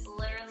sometimes it's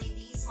literally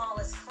the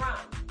smallest crumb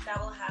that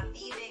will have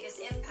the biggest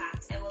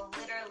impact and will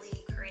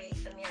literally create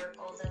the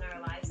miracles in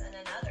our lives and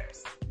in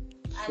others.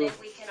 And if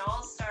we can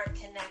all start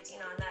connecting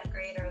on that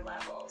greater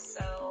level.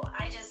 So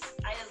I just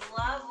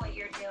love what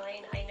you're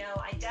doing. I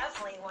know I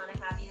definitely want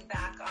to have you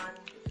back on.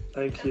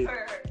 Thank you.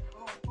 For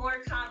more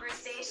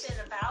conversation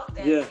about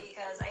this,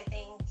 because I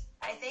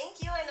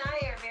think you and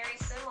I are very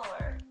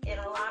similar in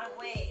a lot of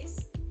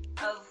ways,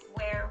 of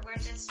where we're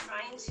just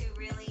trying to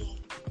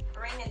really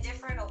bring a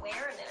different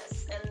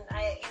awareness. And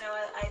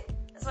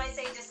that's why I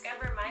say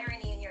discover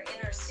Myrony in your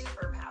inner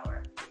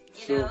superpower.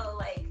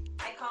 Like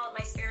I call it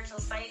my spiritual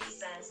spidey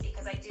sense,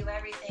 because I do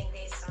everything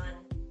based on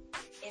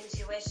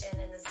intuition,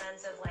 in the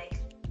sense of like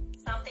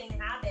something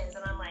happens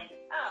and I'm like,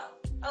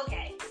 oh,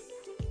 okay,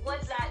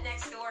 what's that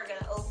next door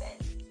gonna open?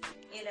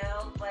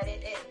 But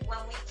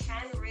when we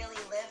can really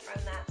live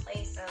from that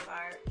place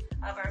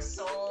of our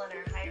soul and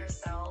our higher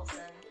selves,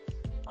 and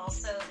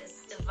also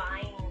this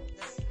divine,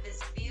 this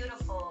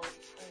beautiful,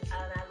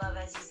 and I love,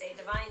 as you say,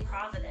 divine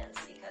providence,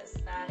 because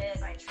that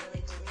is, I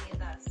truly believe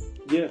that's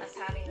us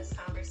having this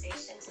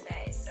conversation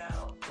today.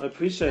 So I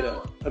appreciate it.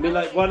 I mean,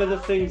 like one of the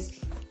things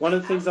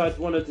I'd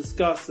want to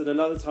discuss at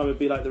another time would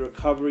be like the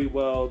recovery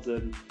world,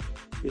 and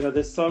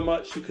there's so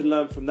much you can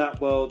learn from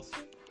that world,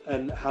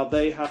 and how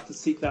they have to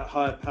seek that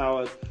higher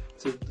power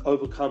to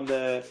overcome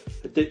their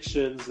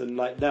addictions. And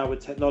like now with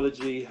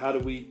technology, how do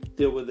we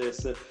deal with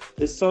this?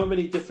 There's so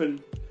many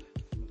different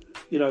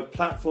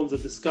platforms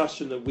of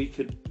discussion that we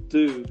could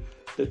do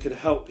that could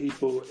help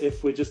people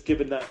if we're just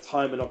given that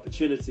time and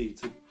opportunity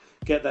to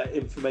get that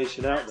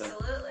information out there.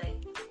 Absolutely.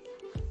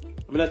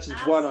 I mean, that's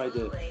just one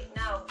idea.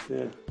 No.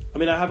 Yeah. I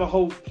mean, I have a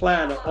whole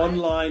plan, an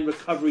online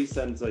recovery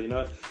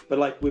center, but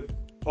like with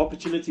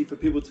opportunity for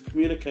people to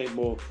communicate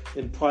more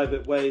in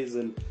private ways.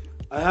 And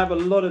I have a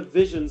lot of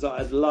visions that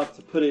I'd love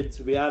to put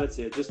into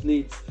reality. It just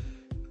needs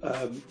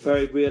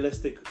very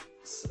realistic,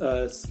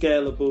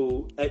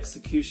 scalable,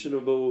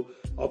 executionable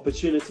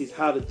opportunities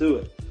how to do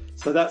it.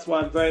 So that's why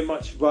I'm very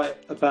much right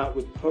about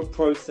with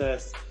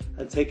process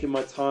and taking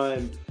my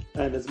time.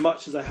 And as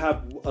much as I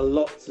have a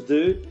lot to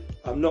do,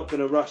 I'm not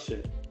going to rush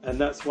it. And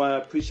that's why I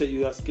appreciate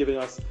you giving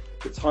us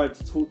the time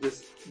to talk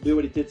this. We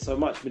already did so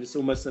much. I mean, it's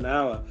almost an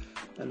hour,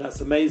 and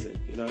that's amazing,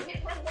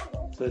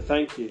 So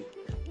thank you.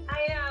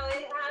 I know,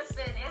 it has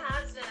been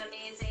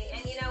amazing.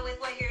 And with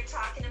what you're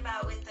talking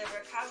about with the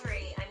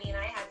recovery, I mean,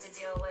 I had to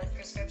deal with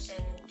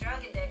prescription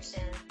drug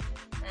addiction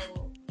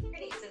and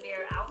pretty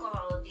severe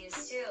alcohol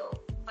abuse too.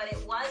 But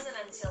it wasn't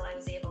until I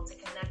was able to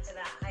connect to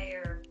that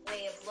higher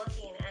way of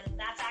looking. And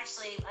that's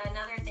actually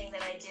another thing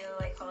that I do.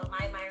 I call it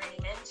my Myrony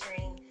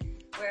mentoring,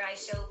 where I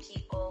show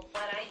people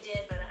what I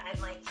did, but I'm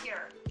like,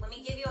 here, let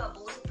me give you a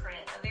blueprint,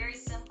 a very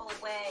simple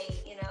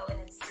way, and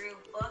it's through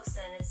books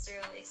and it's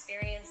through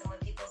experience. And when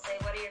people say,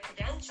 what are your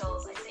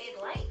credentials? I say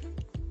life.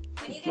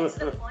 When you get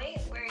to the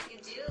point where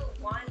you do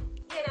want,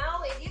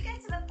 if you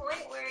get to the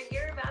point where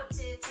you're about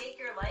to take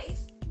your life,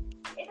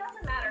 it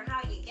doesn't matter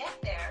how you get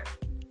there.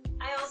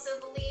 I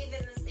also believe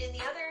in the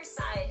other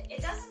side.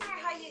 It doesn't matter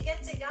how you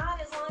get to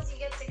God as long as you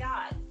get to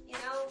God.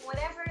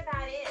 Whatever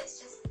that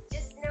is,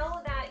 just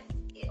know that,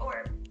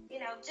 or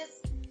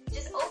just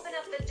open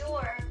up the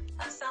door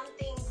of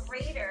something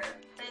greater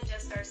than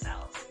just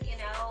ourselves.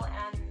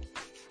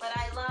 But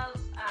I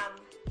love.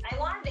 I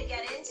wanted to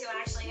get into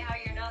actually how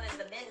you're known as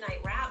the Midnight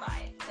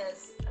Rabbi,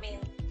 because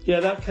yeah,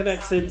 that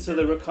connects into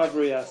the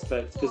recovery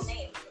aspect, because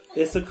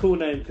it's a cool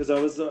name, because I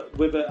was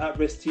with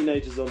at-risk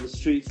teenagers on the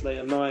streets late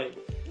at night,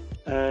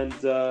 and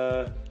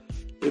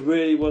it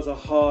really was a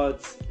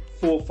hard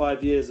 4 or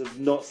 5 years of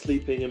not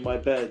sleeping in my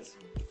bed,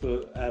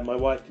 and my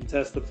wife can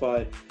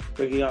testify,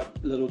 bringing up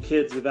little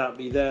kids without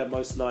me there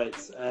most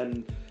nights,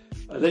 and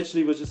I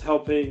literally was just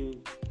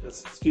helping,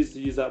 excuse to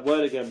use that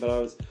word again, but I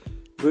was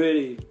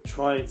really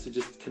trying to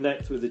just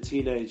connect with the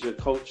teenager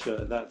culture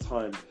at that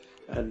time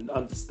and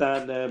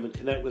understand them and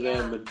connect with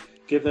them and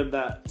give them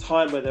that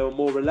time where they were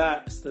more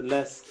relaxed and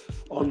less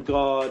on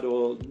guard,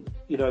 or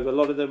a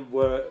lot of them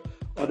were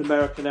on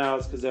American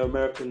hours because they were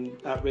American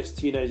at-risk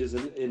teenagers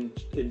in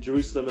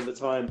Jerusalem at the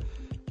time,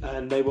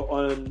 and they were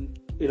on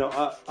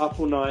up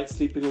all night,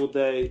 sleeping all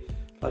day.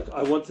 Like,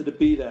 I wanted to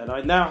be there, and I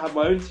now have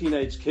my own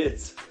teenage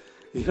kids.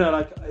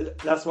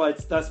 That's my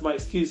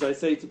excuse. I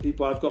say to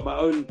people, I've got my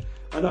own.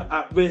 I'm not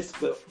at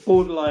risk, but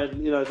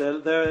borderline.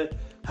 They're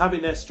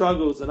having their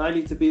struggles, and I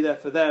need to be there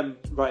for them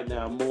right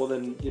now more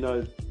than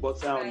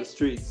what's out on the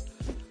streets.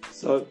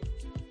 So,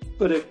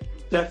 but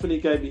it definitely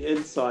gave me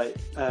insight,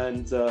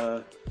 and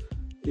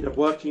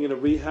working in a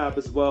rehab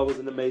as well was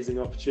an amazing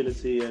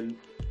opportunity. And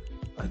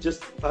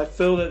I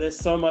feel that there's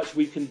so much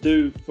we can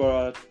do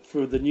for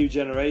the new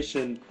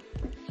generation,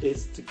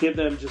 is to give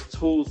them just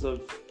tools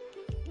of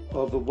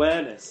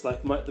awareness.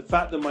 Like the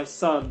fact that my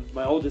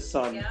oldest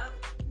son,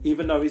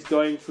 even though he's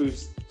going through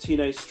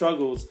teenage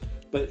struggles,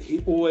 but he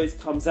always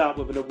comes out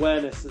with an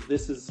awareness that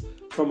this is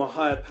from a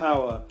higher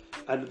power,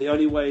 and the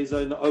only way he's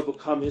going to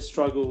overcome his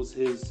struggles,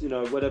 his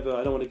whatever,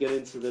 I don't want to get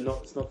into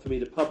it's not for me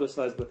to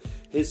publicize, but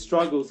his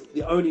struggles,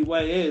 the only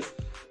way is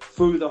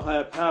through the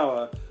higher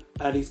power,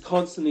 and he's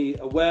constantly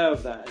aware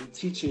of that and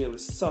teaching it with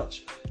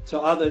such to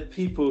other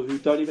people who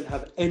don't even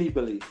have any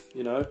belief,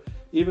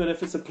 even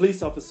if it's a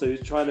police officer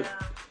who's trying to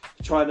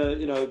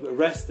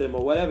arrest him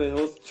or whatever,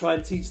 he'll try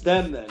and teach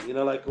them then,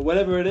 or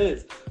whatever it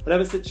is,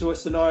 whatever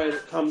scenario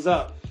that comes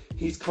up,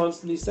 he's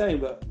constantly saying,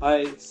 but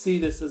I see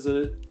this as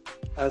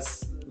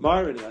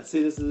Myrony, I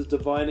see this as a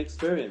divine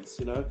experience,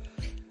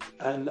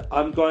 and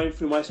I'm going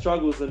through my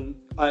struggles and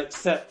I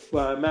accept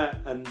where I'm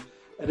at, and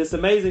it's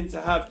amazing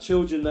to have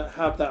children that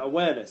have that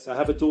awareness. I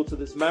have a daughter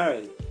that's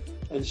married,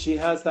 and she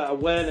has that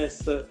awareness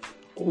that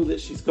all that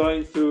she's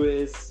going through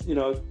is,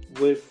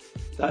 with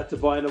that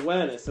divine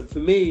awareness. And for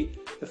me,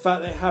 the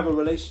fact they have a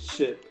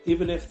relationship,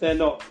 even if they're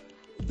not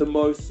the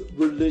most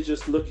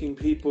religious looking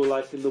people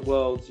like in the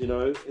world,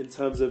 in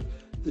terms of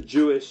the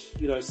Jewish,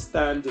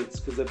 standards,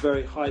 because they're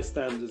very high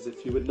standards,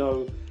 if you would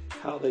know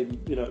how they,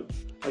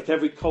 like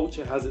every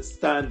culture has its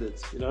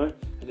standards,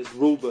 and its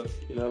rule book,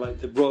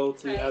 like the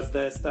royalty has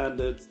their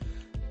standards.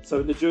 So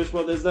in the Jewish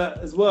world, there's that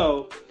as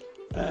well.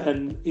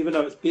 And even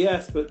though it's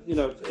BS, but,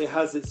 it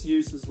has its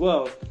use as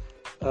well,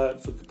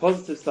 for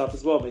positive stuff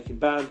as well, making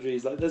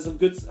boundaries. Like, there's some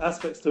good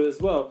aspects to it as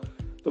well.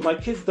 But my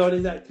kids don't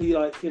exactly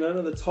at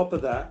the top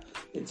of that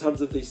in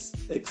terms of the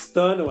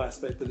external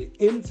aspect, but the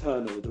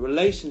internal, the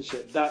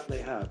relationship that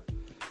they have.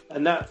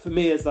 And that for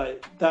me is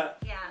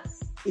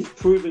is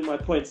proving my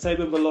point. Same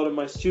with a lot of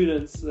my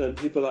students and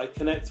people that I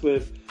connect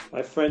with,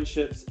 my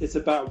friendships. It's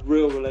about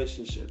real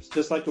relationships.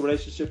 Just like a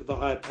relationship with a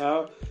higher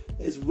power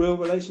is real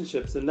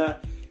relationships. And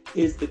that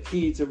is the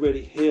key to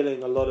really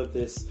healing a lot of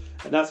this.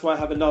 And that's why I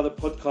have another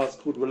podcast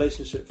called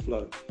Relationship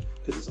Flow,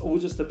 because it's all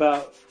just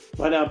about,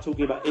 right now I'm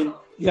talking about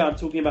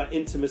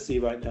intimacy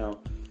right now,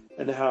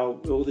 and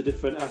how all the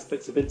different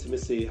aspects of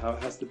intimacy, how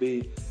it has to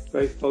be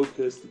very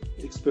focused,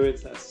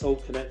 experience that soul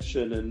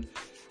connection. And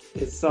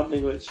it's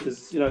something which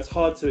is, it's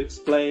hard to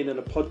explain in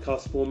a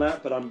podcast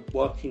format, but I'm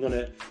working on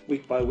it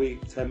week by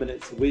week, 10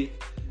 minutes a week.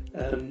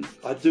 And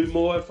I'd do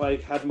more if I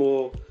had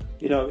more,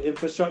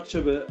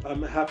 infrastructure, but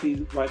I'm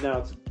happy right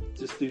now to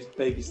just do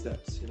baby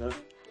steps, Yeah,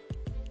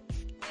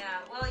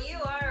 well,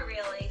 you are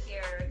really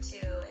here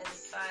to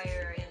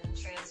inspire and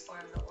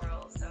transform the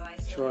world. So I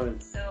feel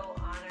so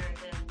honored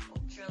and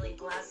truly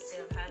blessed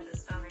to have had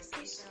this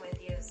conversation with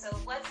you. So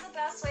what's the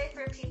best way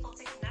for people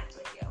to connect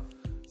with you?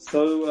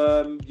 So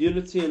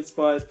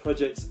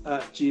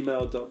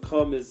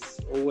unityinspiresprojects@gmail.com is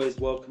always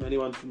welcome.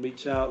 Anyone can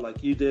reach out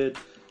like you did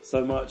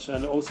so much.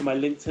 And also my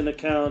LinkedIn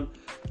account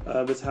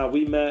was how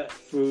we met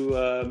through,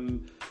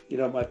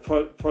 my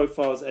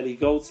profile is Ellie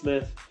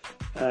Goldsmith,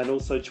 and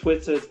also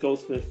Twitter is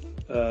Goldsmith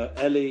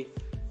Ellie.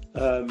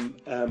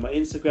 My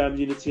Instagram,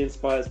 Unity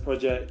Inspires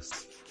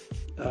Projects.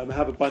 I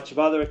have a bunch of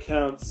other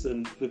accounts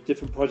and with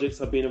different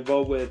projects I've been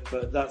involved with,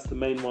 but that's the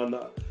main one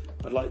that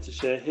I'd like to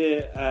share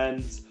here.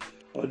 And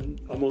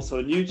I'm also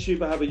on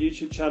YouTube. I have a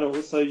YouTube channel,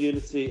 also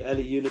Unity,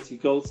 Ellie Unity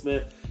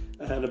Goldsmith,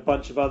 and a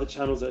bunch of other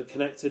channels that are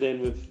connected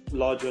in with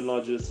larger and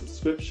larger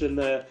subscription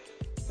there.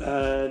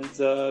 And,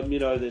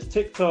 there's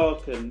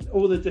TikTok and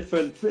all the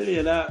different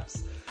brilliant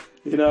apps.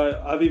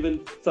 I've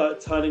even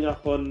started turning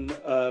up on,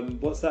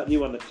 what's that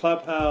new one, the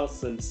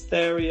Clubhouse and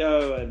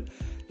Stereo, and,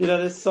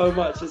 there's so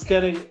much. It's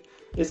getting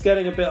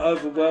a bit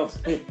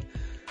overwhelming.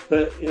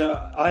 But,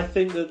 I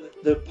think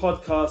that the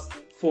podcast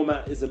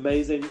format is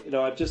amazing.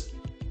 I've just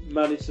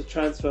managed to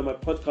transfer my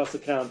podcast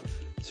account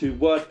to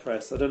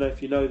WordPress. I don't know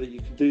if you know that you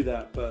can do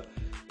that, but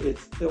it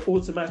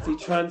automatically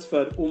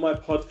transferred all my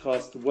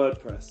podcasts to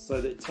WordPress, so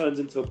that it turns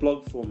into a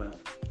blog format.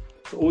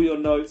 So all your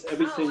notes,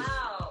 everything.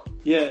 Oh, wow.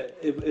 Yeah,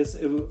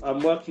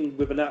 I'm working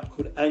with an app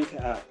called Anchor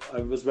app.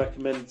 I was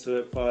recommended to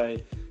it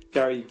by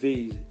Gary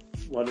V,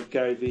 one of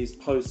Gary V's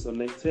posts on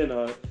LinkedIn.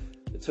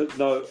 I took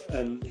note,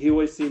 and he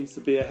always seems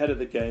to be ahead of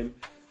the game.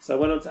 So I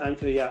went on to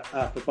Anchor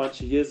app a bunch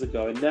of years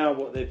ago, and now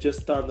what they've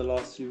just done the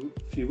last few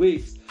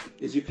weeks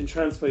is you can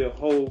transfer your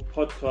whole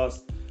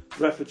podcast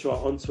repertoire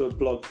onto a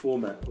blog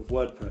format of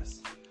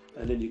WordPress,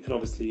 and then you can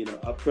obviously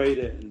upgrade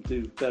it and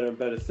do better and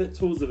better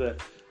tools of it.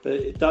 But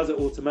it does it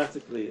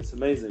automatically. It's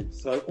amazing.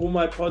 So all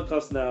my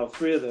podcasts now,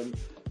 3 of them,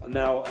 are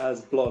now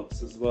as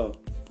blogs as well.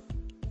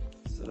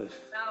 So. Oh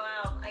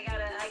wow! I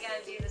gotta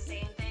do the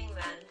same thing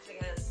then,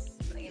 because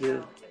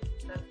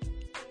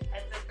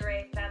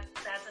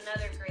that's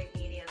another great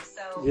medium.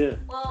 So yeah.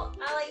 Well,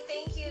 Ali,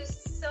 thank you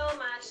so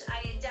much.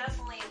 I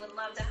definitely would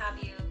love to have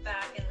you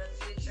back in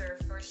the future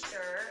for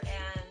sure.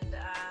 And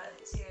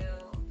to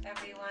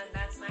everyone,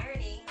 that's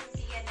Myrony.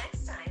 See you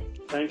next time.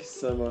 Thank you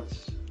so much.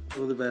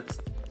 All the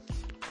best.